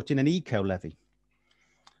 they've brought in an eco levy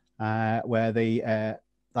where they,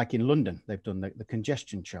 like in London, they've done the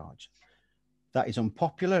congestion charge. That is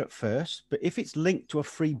unpopular at first, but if it's linked to a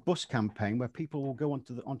free bus campaign where people will go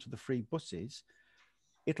onto the free buses,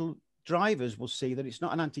 drivers will see that it's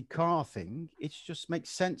not an anti-car thing. It just makes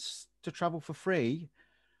sense to travel for free,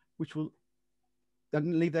 which will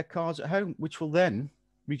then leave their cars at home, which will then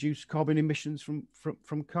reduce carbon emissions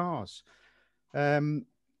from cars.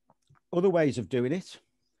 Other ways of doing it,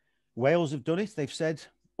 Wales have done it. They've said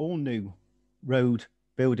all new road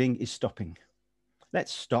building is stopping.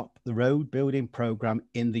 Let's stop the road building programme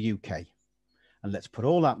in the UK. and let's put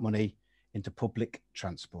all that money into public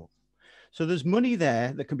transport. So there's money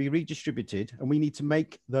there that can be redistributed, and we need to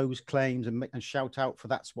make those claims and shout out for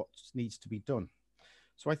that's what needs to be done.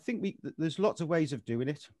 So I think there's lots of ways of doing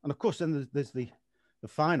it. And of course, then there's the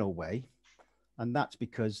final way, and that's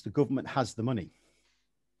because the government has the money.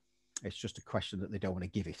 It's just a question that they don't want to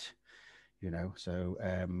give it, you know. So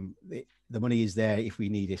the money is there if we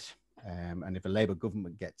need it. And if a Labour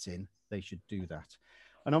government gets in, they should do that.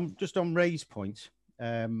 And I'm just on Ray's point,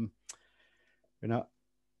 you know,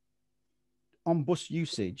 on bus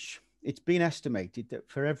usage, it's been estimated that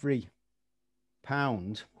for every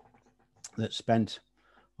 £1 that's spent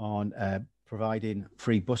on providing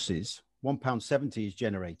free buses, £1.70 is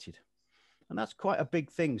generated. And that's quite a big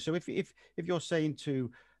thing. So if you're saying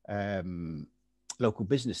to local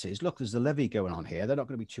businesses, look, there's a levy going on here, they're not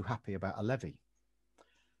going to be too happy about a levy.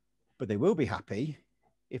 But they will be happy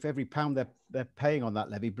if every pound they're paying on that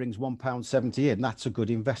levy brings £1.70 in. That's a good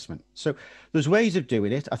investment. So there's ways of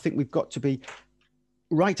doing it. I think we've got to be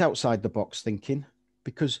right outside the box thinking,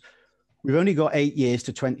 because we've only got 8 years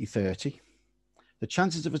to 2030. The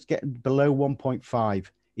chances of us getting below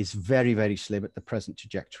 1.5 is very, very slim at the present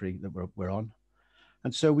trajectory that we're on.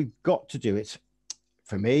 And so we've got to do it.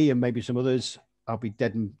 For me and maybe some others, I'll be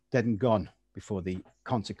dead and gone before the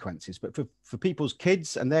consequences. But for people's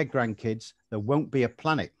kids and their grandkids, there won't be a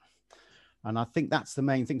planet. And I think that's the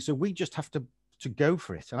main thing. So we just have to go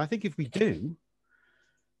for it. And I think if we do,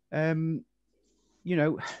 you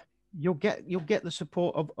know, you'll get the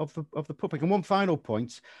support of the public. And one final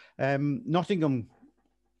point, Nottingham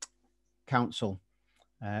Council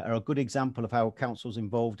are a good example of how councils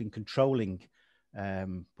involved in controlling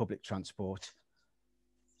public transport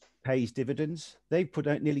pays dividends. They've put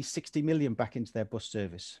out nearly 60 million back into their bus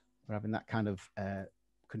service for having that kind of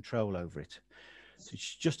control over it. So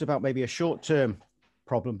it's just about maybe a short-term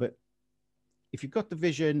problem, but if you've got the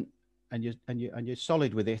vision and you're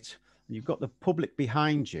solid with it, and you've got the public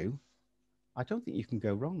behind you, I don't think you can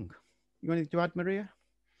go wrong. You want anything to add, Maria?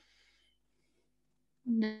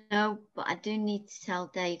 No, but I do need to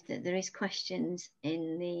tell Dave that there is questions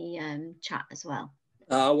in the chat as well.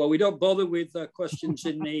 Well, we don't bother with questions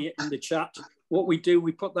in the chat. What we do,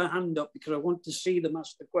 we put their hand up because I want to see them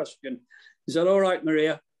ask the question. Is that all right,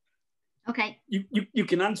 Maria? Okay. You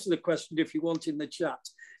can answer the question if you want in the chat.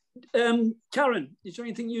 Karen, is there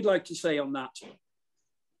anything you'd like to say on that?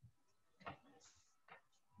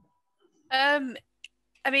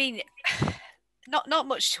 I mean, not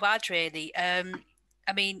much to add really.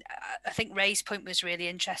 I mean, I think Ray's point was really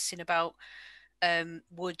interesting about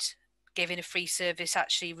would giving a free service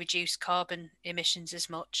actually reduce carbon emissions as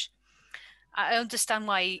much. I understand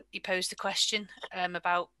why he posed the question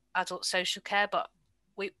about adult social care, but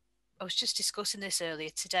I was just discussing this earlier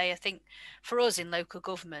today. I think for us in local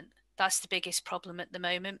government, that's the biggest problem at the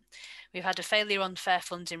moment. We've had a failure on fair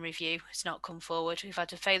funding review, it's not come forward. We've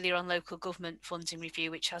had a failure on local government funding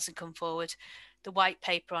review, which hasn't come forward. The white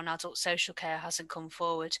paper on adult social care hasn't come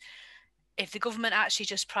forward. If the government actually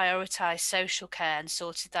just prioritised social care and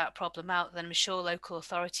sorted that problem out, then I'm sure local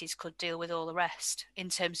authorities could deal with all the rest in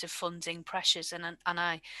terms of funding pressures. And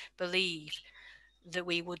I believe that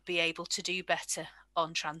we would be able to do better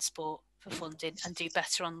on transport for funding and do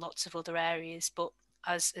better on lots of other areas. But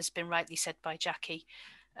as has been rightly said by Jackie,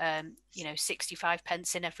 65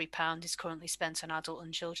 pence in every pound is currently spent on adult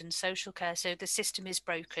and children's social care. So the system is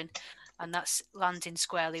broken, and that's landing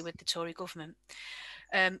squarely with the Tory government.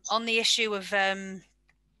 On the issue of the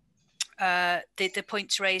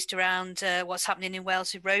points raised around what's happening in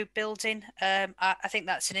Wales with road building, I think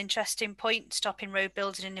that's an interesting point, stopping road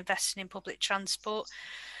building and investing in public transport.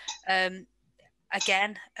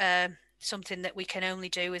 Again, something that we can only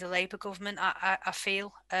do with a Labour government, I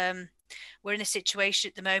feel. We're in a situation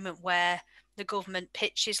at the moment where the government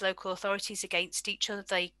pitches local authorities against each other.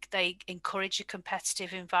 They encourage a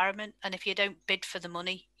competitive environment, and if you don't bid for the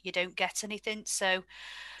money, you don't get anything. So,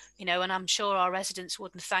 and I'm sure our residents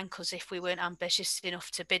wouldn't thank us if we weren't ambitious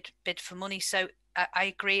enough to bid for money. So I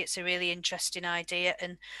agree, it's a really interesting idea.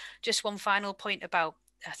 And just one final point about,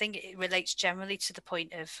 I think it relates generally to the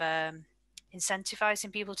point of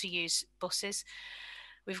incentivizing people to use buses.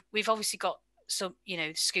 We've obviously got some,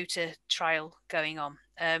 scooter trial going on.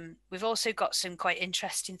 We've also got some quite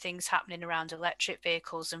interesting things happening around electric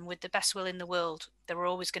vehicles, and with the best will in the world, there are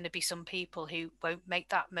always going to be some people who won't make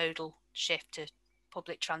that modal shift to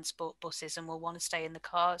public transport buses and will want to stay in the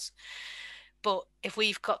cars. But if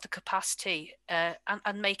we've got the capacity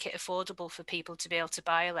and make it affordable for people to be able to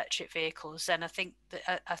buy electric vehicles, then I think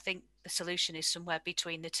the solution is somewhere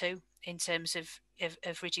between the two in terms of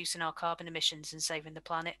reducing our carbon emissions and saving the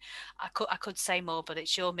planet. I could say more, but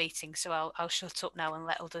it's your meeting, so I'll shut up now and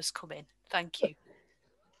let others come in. Thank you.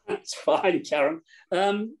 That's fine, Karen.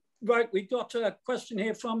 Right, we've got a question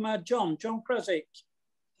here from John Kresick.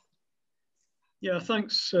 Yeah,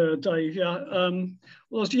 thanks, Dave. Yeah,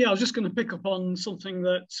 well, I was just going to pick up on something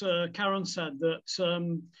that Karen said, that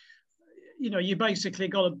you know, you basically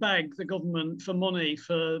got to beg the government for money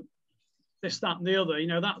for this, that, and the other. You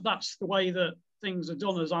know, that's the way that things are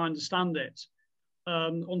done, as I understand it,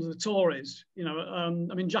 under the Tories. You know,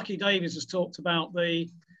 I mean, Jackie Davies has talked about the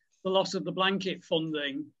loss of the blanket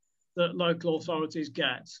funding that local authorities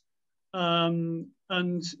get.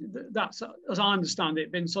 And that's, as I understand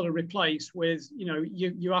it, been sort of replaced with, you know,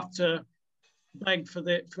 you have to beg for a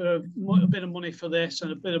bit of money for this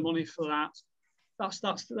and a bit of money for that. That's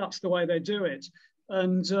the way they do it,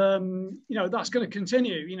 and you know, that's going to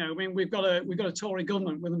continue. You know, I mean, we've got a Tory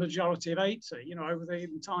government with a majority of 80. You know, over the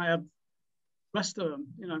entire rest of them.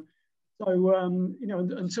 You know, so you know,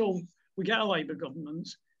 until we get a Labour government,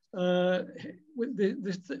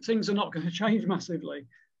 things are not going to change massively.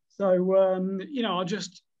 So, you know, I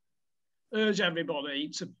just urge everybody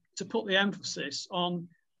to put the emphasis on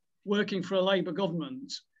working for a Labour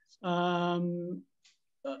government and,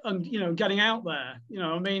 you know, getting out there. You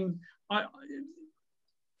know, I mean, a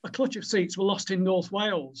clutch of seats were lost in North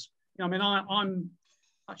Wales. I mean, I'm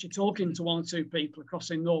actually talking to one or two people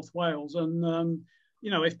across in North Wales, and,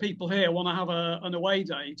 you know, if people here want to have an away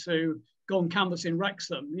day to go and canvass in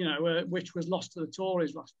Wrexham, you know, which was lost to the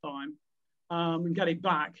Tories last time, and get it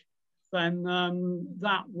back, then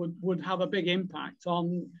that would have a big impact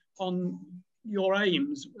on your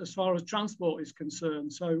aims as far as transport is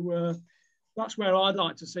concerned. So that's where I'd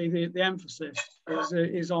like to see the emphasis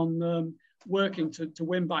is on working to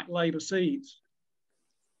win back Labour seats.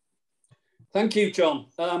 Thank you, John.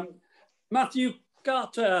 Matthew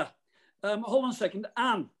Carter, hold on a second.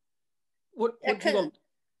 Anne, what do you want?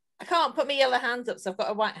 I can't put my yellow hand up, so I've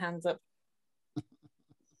got a white hand up.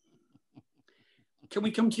 Can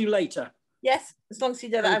we come to you later? Yes, as long as you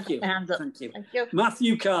do that, I've got my hand up. Thank you. Thank you.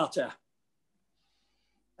 Matthew Carter.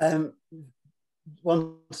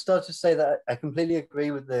 One start to say that I completely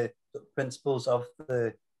agree with the principles of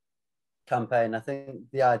the campaign. I think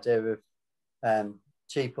the idea of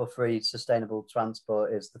cheap or free sustainable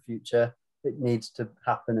transport is the future. It needs to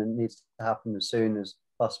happen, and needs to happen as soon as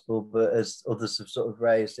possible. But as others have sort of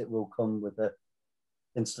raised, it will come with the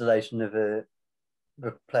installation of a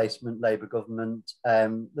replacement Labour government.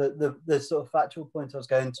 The sort of factual point I was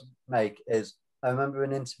going to make is, I remember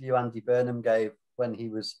an interview Andy Burnham gave when he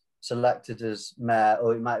was selected as mayor,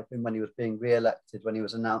 or it might have been when he was being re-elected, when he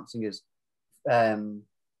was announcing his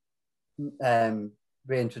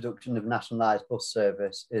reintroduction of nationalised bus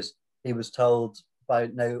service. Is he was told by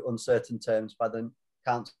no uncertain terms by the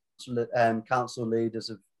council leaders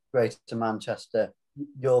of Greater Manchester,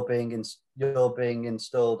 you're being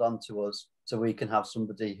installed onto us, so we can have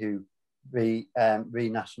somebody who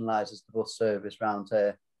renationalises the bus service round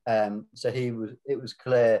here. So it was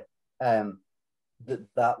clear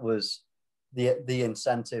that was the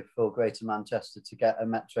incentive for Greater Manchester to get a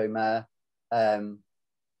Metro mayor.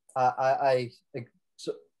 I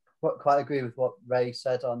quite agree with what Ray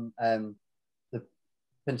said on the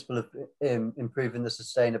principle of improving the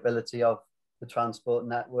sustainability of the transport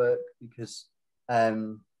network, because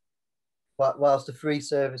whilst a free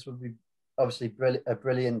service would be obviously a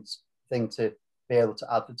brilliant thing to be able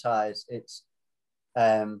to advertise, it's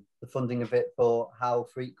the funding of it for how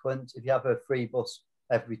frequent. If you have a free bus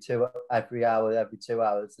every 2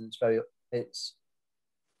 hours, then it's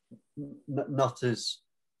not as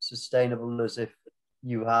sustainable as if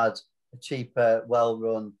you had a cheaper,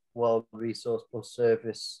 well-run, well-resourced bus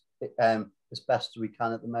service as best we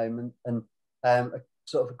can at the moment. And a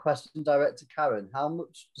sort of a question direct to Karen: how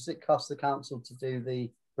much does it cost the council to do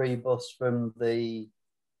the free bus from the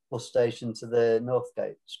bus station to the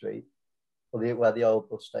Northgate Street, or where the old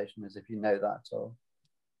bus station is, if you know that at all?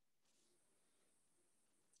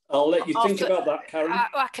 I'll let you think about that, Karen.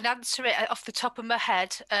 I can answer it off the top of my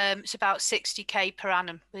head. It's about 60k per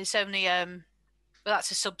annum. It's only, well,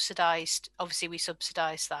 that's a subsidised, obviously we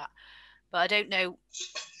subsidise that, but I don't know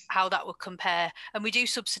how that would compare. And we do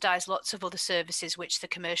subsidise lots of other services which the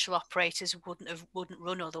commercial operators wouldn't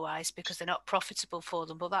run otherwise, because they're not profitable for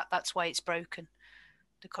them. But that's why it's broken,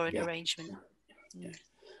 the current arrangement. Yeah.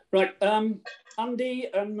 Right, Andy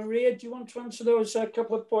and Maria, do you want to answer those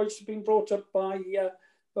couple of points that have been brought up by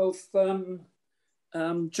both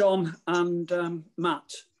John and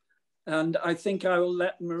Matt. And I think I will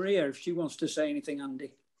let Maria, if she wants to say anything,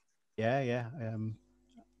 Andy. Yeah.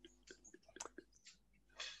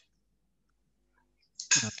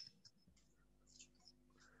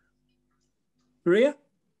 Maria?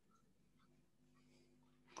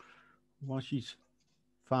 While she's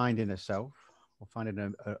finding herself or finding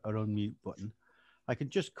her unmute button, I could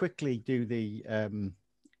just quickly do the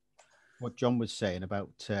what John was saying about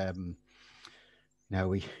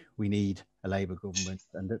we need a Labour government,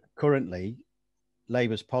 and that currently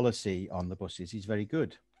Labour's policy on the buses is very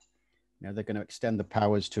good. They're going to extend the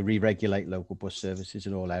powers to re-regulate local bus services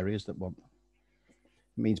in all areas that want.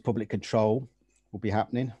 It means public control will be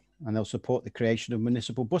happening, and they'll support the creation of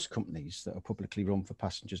municipal bus companies that are publicly run for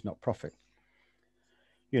passengers, not profit.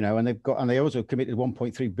 And they also committed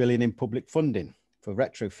 1.3 billion in public funding for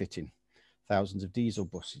retrofitting thousands of diesel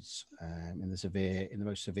buses in the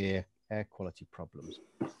most severe air quality problems.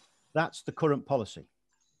 That's the current policy.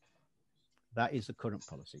 That is the current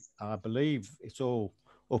policy. I believe it's all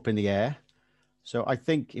up in the air. So I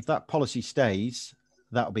think if that policy stays,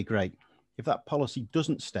 that'll be great. If that policy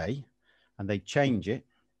doesn't stay and they change it,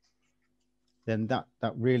 then that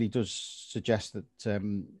really does suggest that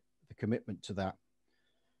the commitment to that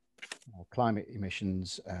climate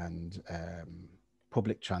emissions and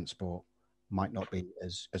public transport might not be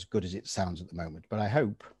as good as it sounds at the moment. But I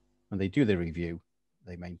hope when they do their review,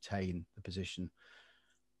 they maintain the position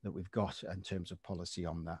that we've got in terms of policy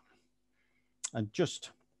on that. And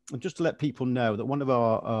just to let people know that one of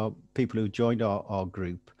our people who joined our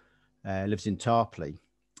group lives in Tarpley,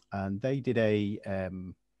 and they did a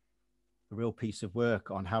real piece of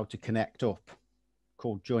work on how to connect up,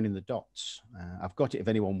 called Joining the Dots. I've got it if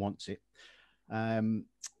anyone wants it, of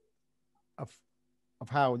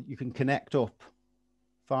how you can connect up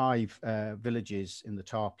 5 villages in the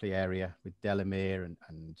Tarpley area with Delamere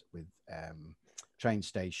and with train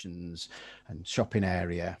stations and shopping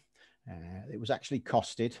area. It was actually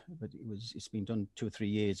costed, but it's been done 2 or 3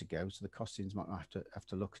 years ago, so the costings might have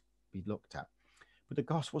to be looked at. But the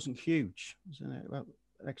cost wasn't huge. It was about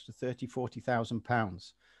an extra 30,000–40,000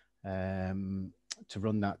 pounds to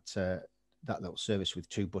run that little service with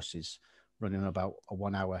 2 buses running about a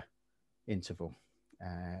 1-hour interval.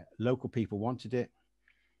 Local people wanted it.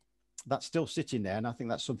 That's still sitting there, and I think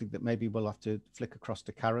that's something that maybe we'll have to flick across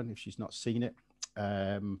to Karen if she's not seen it,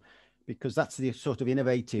 because that's the sort of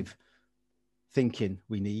innovative thinking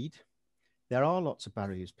we need. There are lots of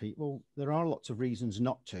barriers, people. There are lots of reasons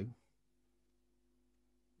not to,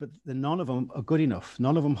 but none of them are good enough.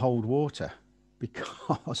 None of them hold water,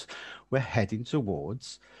 because we're heading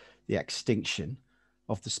towards the extinction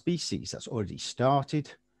of the species. That's already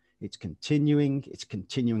started. It's continuing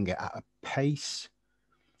at a pace.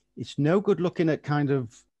 It's no good looking at kind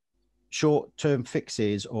of short-term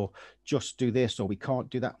fixes or just do this or we can't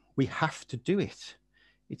do that. We have to do it.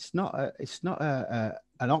 It's not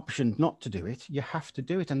an option not to do it. You have to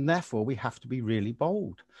do it, and therefore we have to be really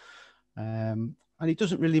bold. And it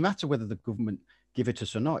doesn't really matter whether the government give it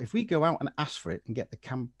us or not. If we go out and ask for it and get the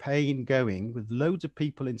campaign going with loads of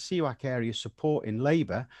people in CWAC areas supporting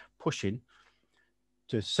Labour, pushing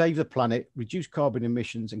to save the planet, reduce carbon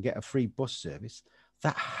emissions and get a free bus service,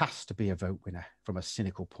 that has to be a vote winner from a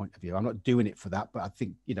cynical point of view. I'm not doing it for that, but I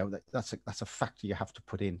think, that's a factor you have to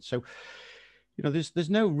put in. So, there's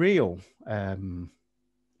no real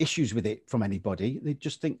issues with it from anybody. They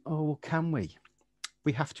just think, oh, well, can we?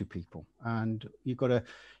 We have to, people. And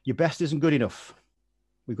your best isn't good enough.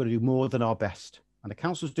 We've got to do more than our best. And the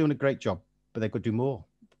council's doing a great job, but they've got to do more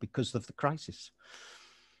because of the crisis.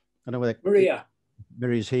 I know whether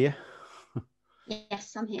Maria's here.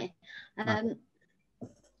 Yes, I'm here. I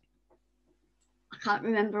can't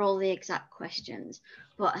remember all the exact questions,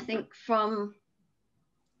 but I think from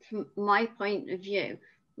my point of view,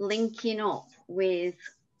 linking up with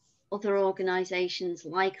other organisations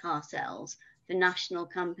like ourselves for national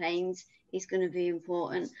campaigns is going to be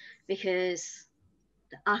important, because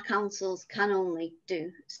our councils can only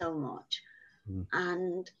do so much.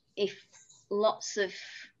 And if lots of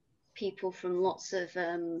people from lots of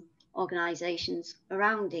organisations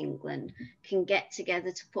around England can get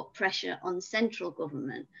together to put pressure on central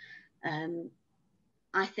government,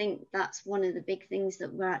 I think that's one of the big things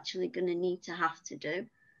that we're actually going to need to have to do.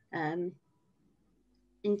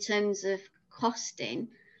 In terms of costing,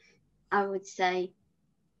 I would say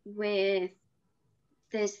there's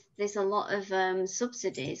a lot of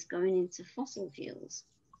subsidies going into fossil fuels.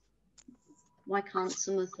 Why can't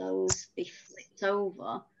some of those be flipped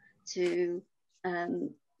over to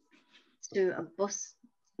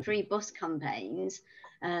free bus campaigns?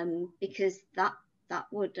 Because that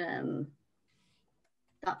would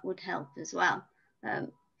that would help as well.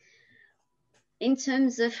 In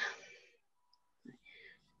terms of,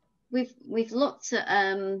 we've looked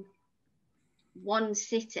at one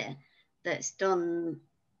city that's done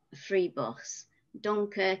a free bus,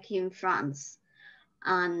 Dunkirk in France,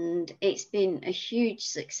 and it's been a huge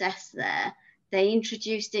success there. They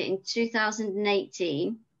introduced it in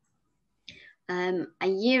 2018. A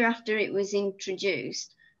year after it was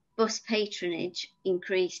introduced, bus patronage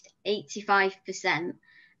increased 85%,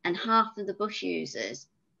 and half of the bus users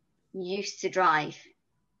used to drive.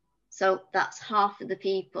 So that's half of the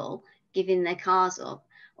people giving their cars up,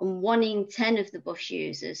 and 1 in 10 of the bus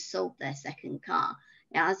users sold their second car.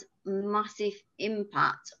 It has massive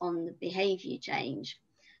impact on the behaviour change.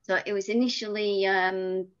 So it was initially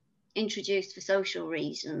introduced for social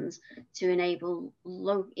reasons to enable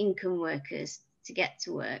low-income workers to get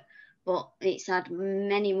to work, but it's had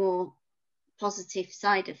many more positive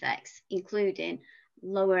side effects, including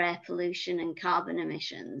lower air pollution and carbon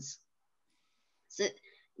emissions. So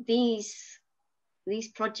these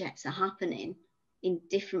projects are happening in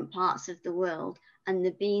different parts of the world, and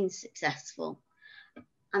they're being successful.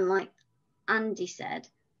 And like Andy said,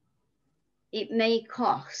 it may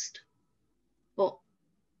cost, but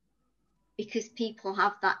because people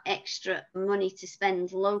have that extra money to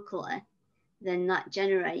spend locally, then that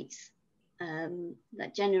generates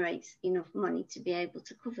enough money to be able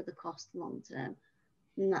to cover the cost long term.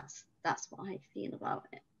 And that's what I feel about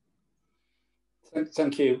it.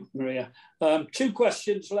 Thank you, Maria. 2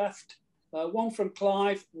 questions left. One from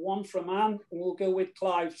Clive, one from Anne, and we'll go with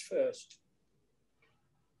Clive first.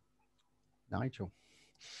 Nigel.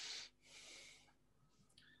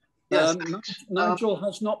 Yes, Nigel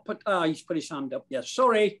has not put, he's put his hand up. Yes,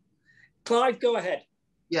 sorry. Clive, go ahead.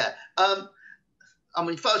 Yeah, I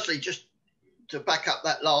mean, firstly, just to back up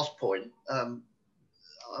that last point, I'm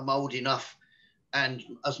old enough and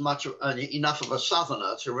enough of a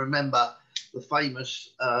Southerner to remember the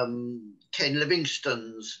famous Ken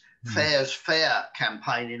Livingstone's Fair's Fair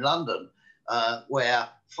campaign in London, where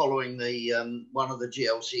following the one of the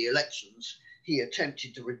GLC elections, he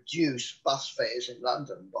attempted to reduce bus fares in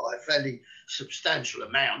London by a fairly substantial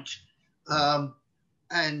amount,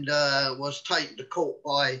 and was taken to court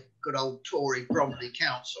by good old Tory Bromley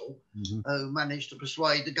Council, who managed to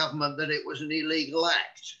persuade the government that it was an illegal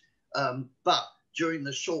act. But during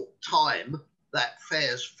the short time that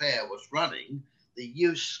Fair's Fair was running, the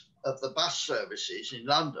use of the bus services in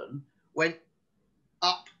London went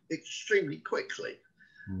up extremely quickly.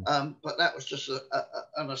 But that was just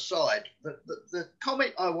an aside. The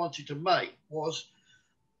comment I wanted to make was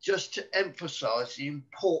just to emphasise the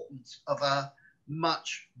importance of a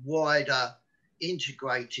much wider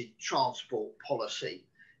integrated transport policy.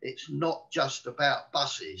 It's not just about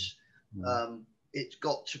buses. It's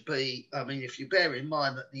got to be, I mean, if you bear in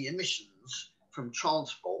mind that the emissions from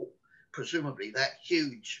transport, presumably that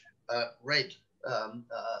huge red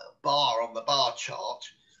bar on the bar chart,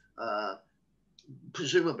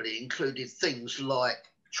 presumably included things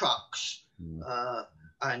like trucks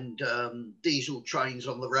and diesel trains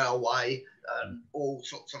on the railway and all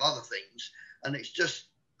sorts of other things. And it's just,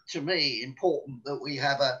 to me, important that we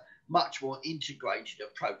have a much more integrated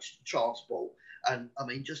approach to transport. And I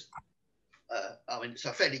mean, just, I mean, it's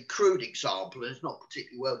a fairly crude example and it's not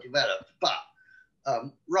particularly well developed,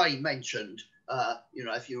 but Ray mentioned, you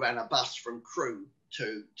know, if you ran a bus from Crewe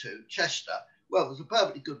to Chester, well, there's a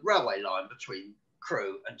perfectly good railway line between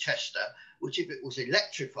Crewe and Chester, which if it was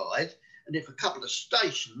electrified and if a couple of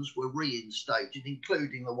stations were reinstated,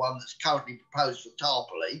 including the one that's currently proposed for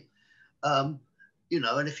Tarpley, you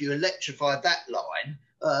know, and if you electrified that line,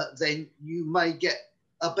 then you may get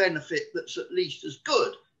a benefit that's at least as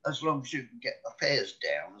good, as long as you can get the fares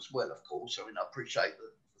down as well, of course. I mean, I appreciate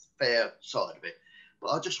the fare side of it.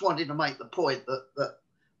 But I just wanted to make the point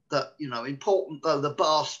that you know, important though the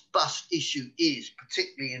bus issue is,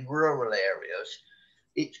 particularly in rural areas,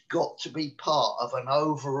 it's got to be part of an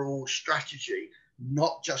overall strategy,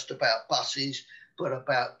 not just about buses, but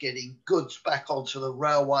about getting goods back onto the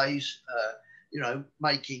railways, you know,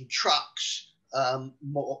 making trucks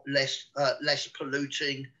less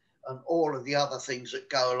polluting, and all of the other things that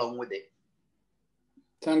go along with it.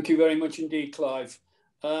 Thank you very much indeed, Clive.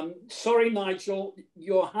 Sorry, Nigel,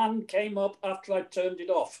 your hand came up after I turned it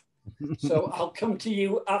off. So I'll come to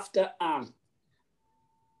you after Anne.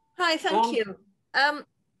 Hi, thank you. A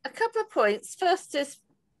couple of points. First is,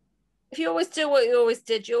 if you always do what you always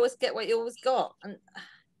did, you always get what you always got. And,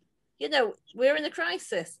 you know, we're in a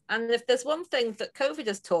crisis. And if there's one thing that COVID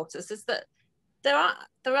has taught us is that there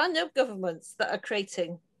are no governments that are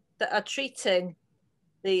treating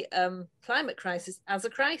the climate crisis as a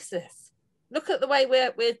crisis. look at the way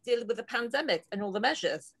we're dealing with the pandemic and all the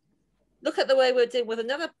measures. Look at the way we're dealing with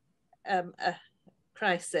another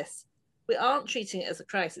crisis. We aren't treating it as a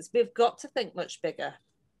crisis. We've got to think much bigger.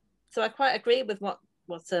 So I quite agree with what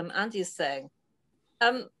Andy is saying.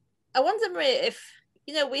 I wonder, Maria, if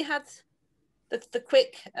we had the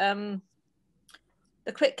quick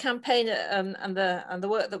campaign and the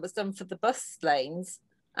work that was done for the bus lanes,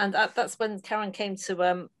 and that's when Karen came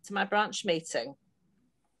to my branch meeting.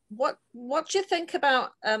 What do you think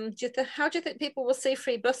about? How do you think people will see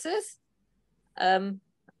free buses? Do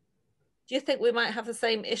you think we might have the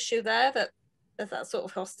same issue there, that there's that sort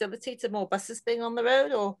of hostility to more buses being on the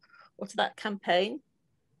road, or to that campaign?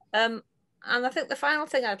 And I think the final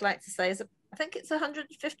thing I'd like to say is, I think it's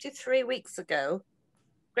 153 weeks ago,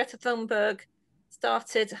 Greta Thunberg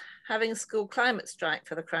started having a school climate strike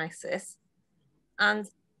for the crisis. And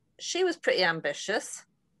she was pretty ambitious.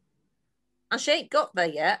 And she ain't got there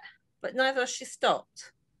yet, but neither has she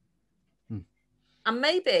stopped. And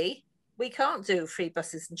maybe we can't do free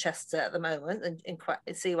buses in Chester at the moment, and in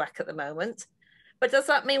CWAC at the moment. But does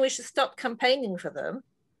that mean we should stop campaigning for them?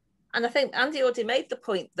 And I think Andy already made the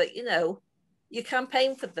point that, you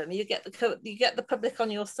campaign for them, you get the public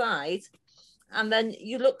on your side, and then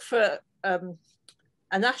you look for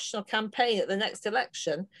a national campaign at the next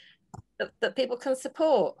election that people can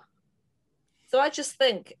support. So I just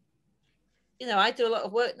think, I do a lot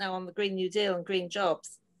of work now on the Green New Deal and green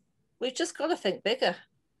jobs. We've just got to think bigger.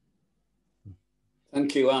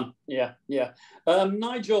 Thank you, Anne. Yeah.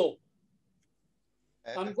 Nigel,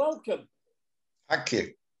 and welcome. Thank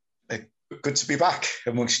you. Good to be back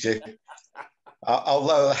amongst you. I'll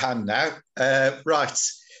lower the hand now. Right.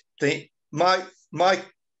 My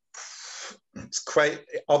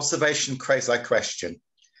observation, quasi-question.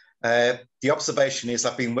 The observation is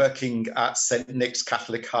I've been working at St Nick's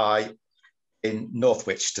Catholic High in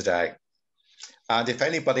Northwich today. And if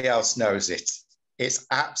anybody else knows it, it's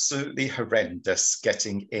absolutely horrendous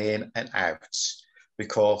getting in and out,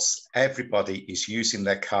 because everybody is using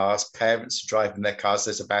their cars, parents are driving their cars.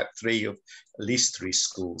 There's about at least three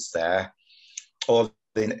schools there, all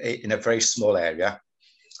in a very small area.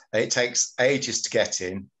 It takes ages to get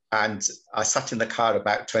in. And I sat in the car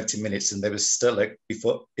about 20 minutes and there was still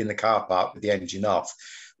in the car park with the engine off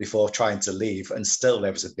before trying to leave. And still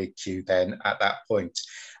there was a big queue then at that point.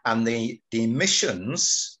 And the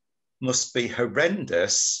emissions must be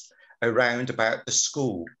horrendous around about the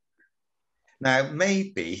school. Now,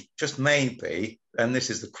 maybe, just maybe, and this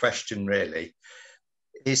is the question really,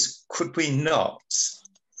 is could we not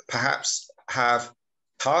perhaps have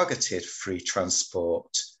targeted free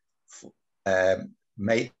transport,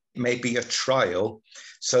 maybe a trial,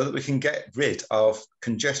 so that we can get rid of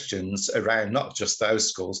congestions around not just those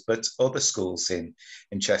schools, but other schools in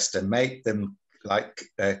Chester, make them like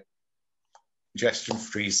a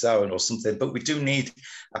congestion-free zone or something. But we do need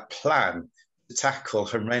a plan to tackle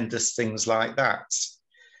horrendous things like that.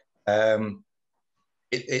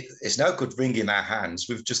 It's no good wringing our hands.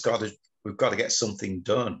 We've got to get something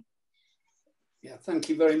done. Yeah, thank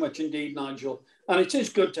you very much indeed, Nigel. And it is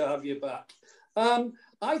good to have you back.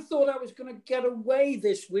 I thought I was going to get away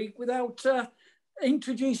this week without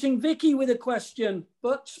introducing Vicky with a question,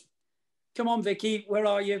 but come on, Vicky, where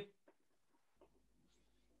are you?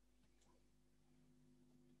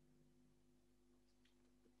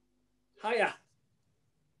 Hiya.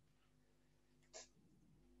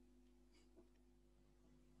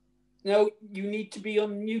 No, you need to be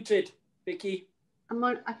unmuted, Vicky.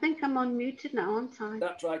 I think I'm unmuted now, aren't I?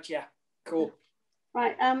 That's right, yeah. Cool.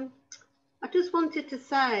 Right. I just wanted to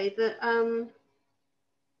say that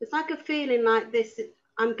it's like a feeling like this.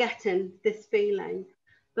 I'm getting this feeling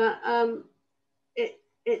that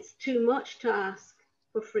it's too much to ask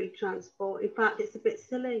for free transport. In fact, it's a bit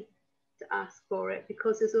silly to ask for it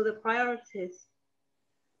because there's other priorities,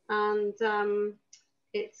 and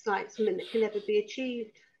it's like something that can never be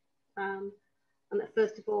achieved. And that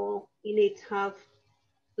first of all, you need to have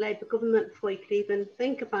Labour government before you could even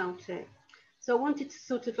think about it. So I wanted to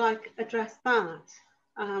sort of like address that.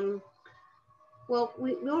 Well,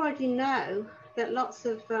 we already know that lots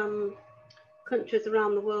of countries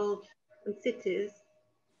around the world and cities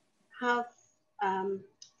have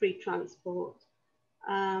free transport.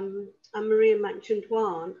 And Maria mentioned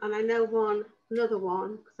one, and I know another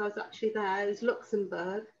one, because I was actually there, is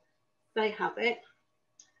Luxembourg. They have it.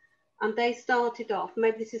 And they started off,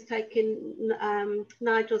 maybe this is taking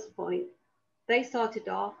Nigel's point, they started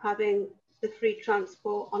off having the free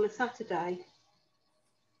transport on a Saturday.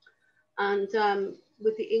 And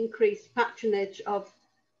with the increased patronage of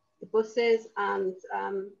the buses and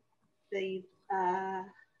the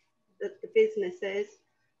businesses,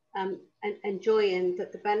 and enjoying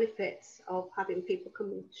the benefits of having people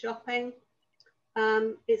coming shopping.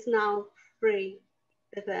 It's now free.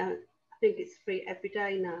 I think it's free every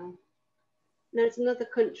day now. There's another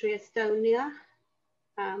country, Estonia.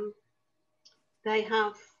 They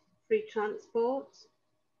have free transport.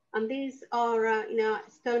 And these are, you know,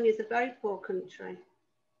 Estonia is a very poor country.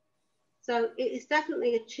 So it is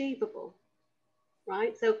definitely achievable,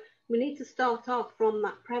 right? So we need to start off from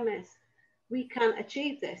that premise. We can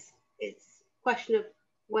achieve this. It's a question of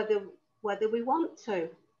whether we want to.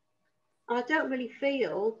 And I don't really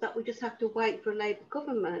feel that we just have to wait for a Labour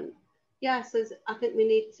government. Yes, I think we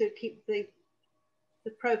need to keep the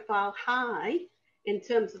profile high in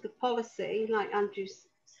terms of the policy, like Andrew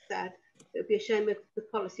said. It would be a shame if the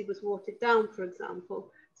policy was watered down, for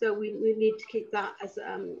example. So we need to keep that as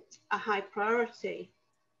a high priority.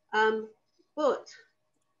 But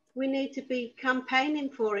we need to be campaigning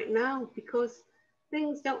for it now, because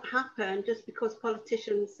things don't happen just because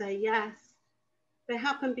politicians say yes. They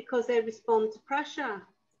happen because they respond to pressure.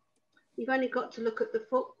 You've only got to look at the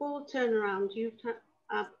football turnaround, you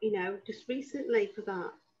know, just recently for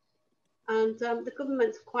that. And the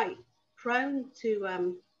government's quite prone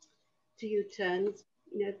to U-turns,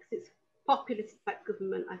 you know, because it's populist type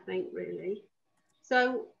government, I think, really.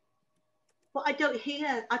 So, but I don't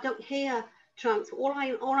hear all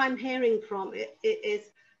I'm hearing from it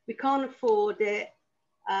is we can't afford it.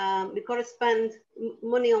 We've got to spend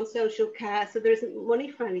money on social care, so there isn't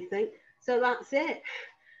money for anything. So that's it.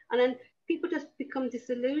 And then people just become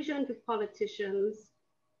disillusioned with politicians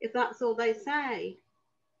if that's all they say.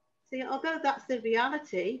 See, although that's the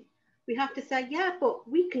reality, we have to say, yeah, but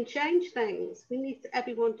we can change things. We need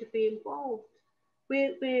everyone to be involved.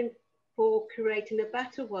 We're for creating a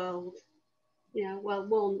better world. You know,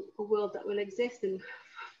 well, a world that will exist in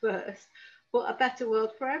first, but a better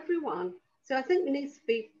world for everyone. So I think we need to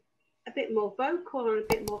be a bit more vocal and a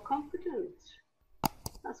bit more confident.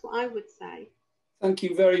 That's what I would say. Thank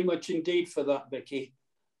you very much indeed for that, Vicky.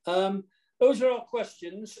 Those are our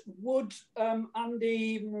questions. Would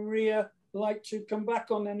Andy, Maria like to come back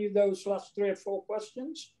on any of those last 3 or 4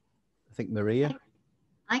 questions? I think Maria.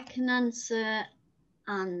 I can answer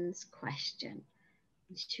Anne's question.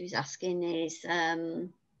 She was asking is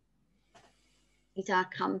our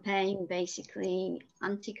campaign basically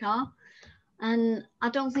anti-car? And I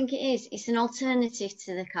don't think it is. It's an alternative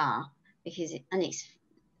to the car, because it's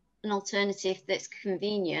an alternative that's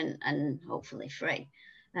convenient and hopefully free.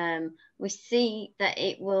 We see that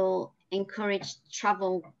it will encourage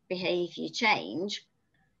travel behaviour change,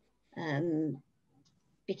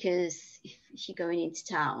 because if you're going into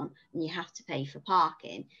town and you have to pay for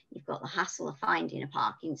parking, you've got the hassle of finding a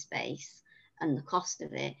parking space and the cost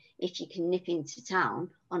of it. If you can nip into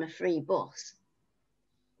town on a free bus,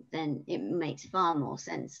 then it makes far more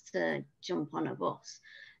sense to jump on a bus.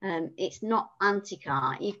 It's not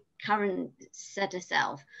anti-car. Karen said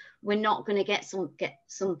herself, we're not going to get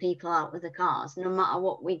some people out of the cars. No matter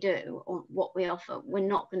what we do or what we offer, we're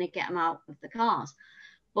not going to get them out of the cars.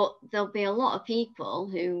 But there'll be a lot of people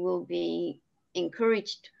who will be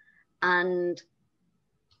encouraged. And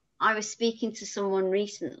I was speaking to someone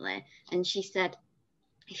recently, and she said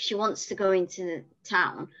if she wants to go into the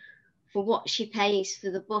town, for what she pays for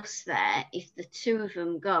the bus there, if the 2 of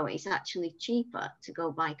them go, it's actually cheaper to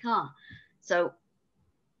go by car. So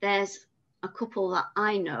there's a couple that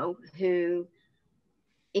I know who,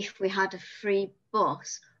 if we had a free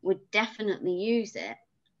bus, would definitely use it.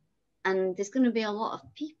 And there's going to be a lot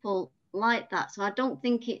of people like that. So I don't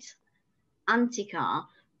think it's anti-car,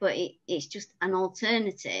 but it's just an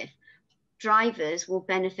alternative. Drivers will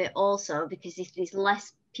benefit also, because if there's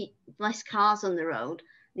less cars on the road,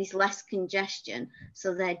 there's less congestion,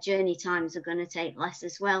 so their journey times are going to take less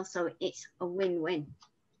as well. So it's a win-win.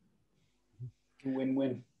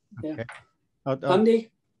 Win-win. Yeah. Okay.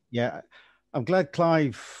 Andy? Yeah, I'm glad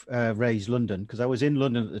Clive raised London, because I was in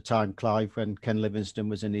London at the time, Clive, when Ken Livingstone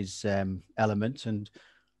was in his element. And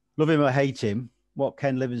love him or hate him, what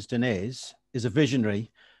Ken Livingstone is a visionary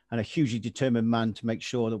and a hugely determined man to make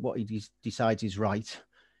sure that what he decides is right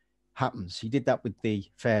happens. He did that with the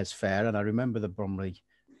Fares Fair, and I remember the Bromley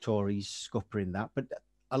Tories scuppering that. But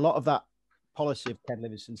a lot of that policy of Ken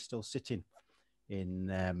Livingstone's still sitting in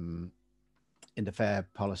the fare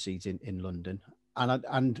policies in London.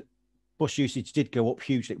 And bus usage did go up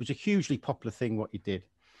hugely. It was a hugely popular thing what he did,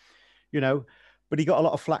 you know, but he got a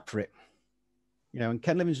lot of flack for it, you know. And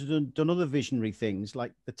Ken Livingstone done other visionary things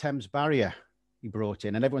like the Thames barrier he brought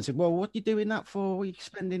in, and everyone said, well, what are you doing that for? You're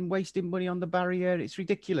wasting money on the barrier. It's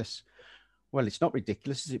ridiculous. Well, it's not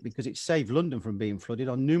ridiculous, is it? Because it saved London from being flooded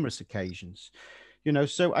on numerous occasions, you know.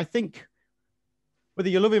 So I think whether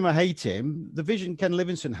you love him or hate him, the vision Ken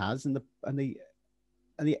Livingstone has and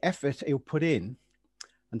the effort he'll put in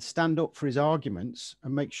and stand up for his arguments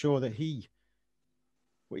and make sure that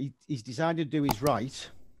what he's decided to do is right.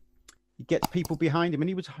 He gets people behind him, and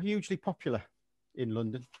he was hugely popular in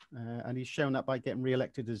London, and he's shown that by getting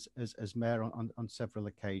re-elected as mayor on several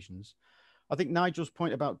occasions. I think Nigel's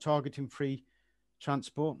point about targeting free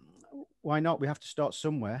transport, why not? We have to start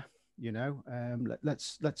somewhere, you know.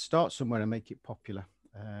 Let's start somewhere and make it popular,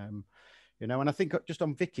 you know. And I think just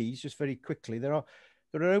on Vicky's, just very quickly, there are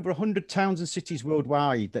over 100 towns and cities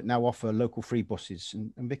worldwide that now offer local free buses,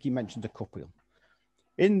 and Vicky mentioned a couple.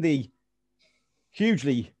 In the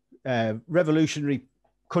hugely revolutionary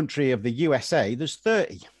country of the USA, there's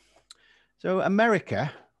 30. So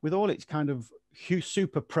America, with all its kind of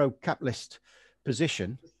super pro-capitalist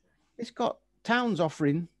position, it's got towns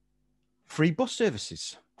offering free bus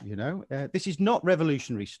services. You know, this is not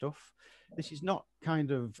revolutionary stuff. This is not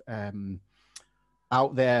kind of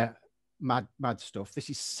out there mad stuff. This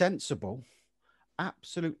is sensible,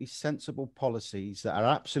 absolutely sensible policies that are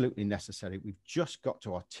absolutely necessary. We've just got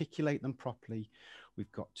to articulate them properly.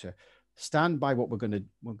 We've got to stand by what we're going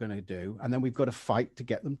to do, and then we've got to fight to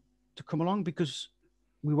get them to come along, because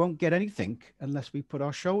we won't get anything unless we put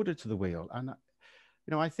our shoulder to the wheel. And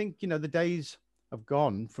you know, I think, you know, the days have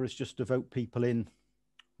gone for us just to vote people in.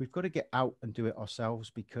 We've got to get out and do it ourselves,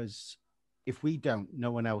 because if we don't,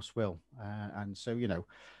 no one else will. And so, you know,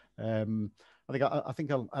 I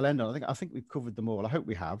think I'll end on. I think we've covered them all. I hope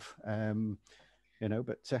we have. You know,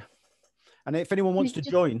 but and if anyone wants to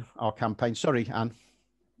join our campaign, sorry, Anne,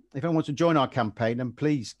 if anyone wants to join our campaign, then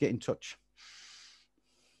please get in touch.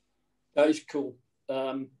 That is cool.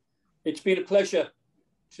 It's been a pleasure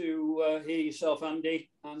to hear yourself, Andy,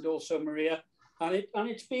 and also Maria, and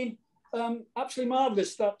it's been absolutely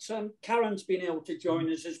marvellous that Karen's been able to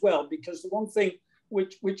join us as well, because the one thing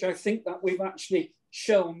which I think that we've actually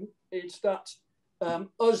shown is that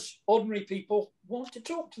us ordinary people want to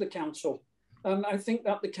talk to the council, and I think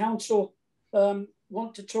that the council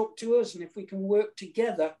want to talk to us, and if we can work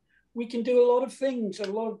together, we can do a lot of things, a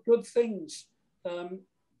lot of good things,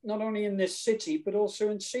 not only in this city but also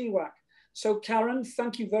in CWAC. So Karen,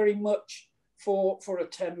 thank you very much for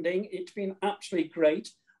attending. It's been absolutely great.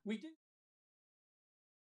 We do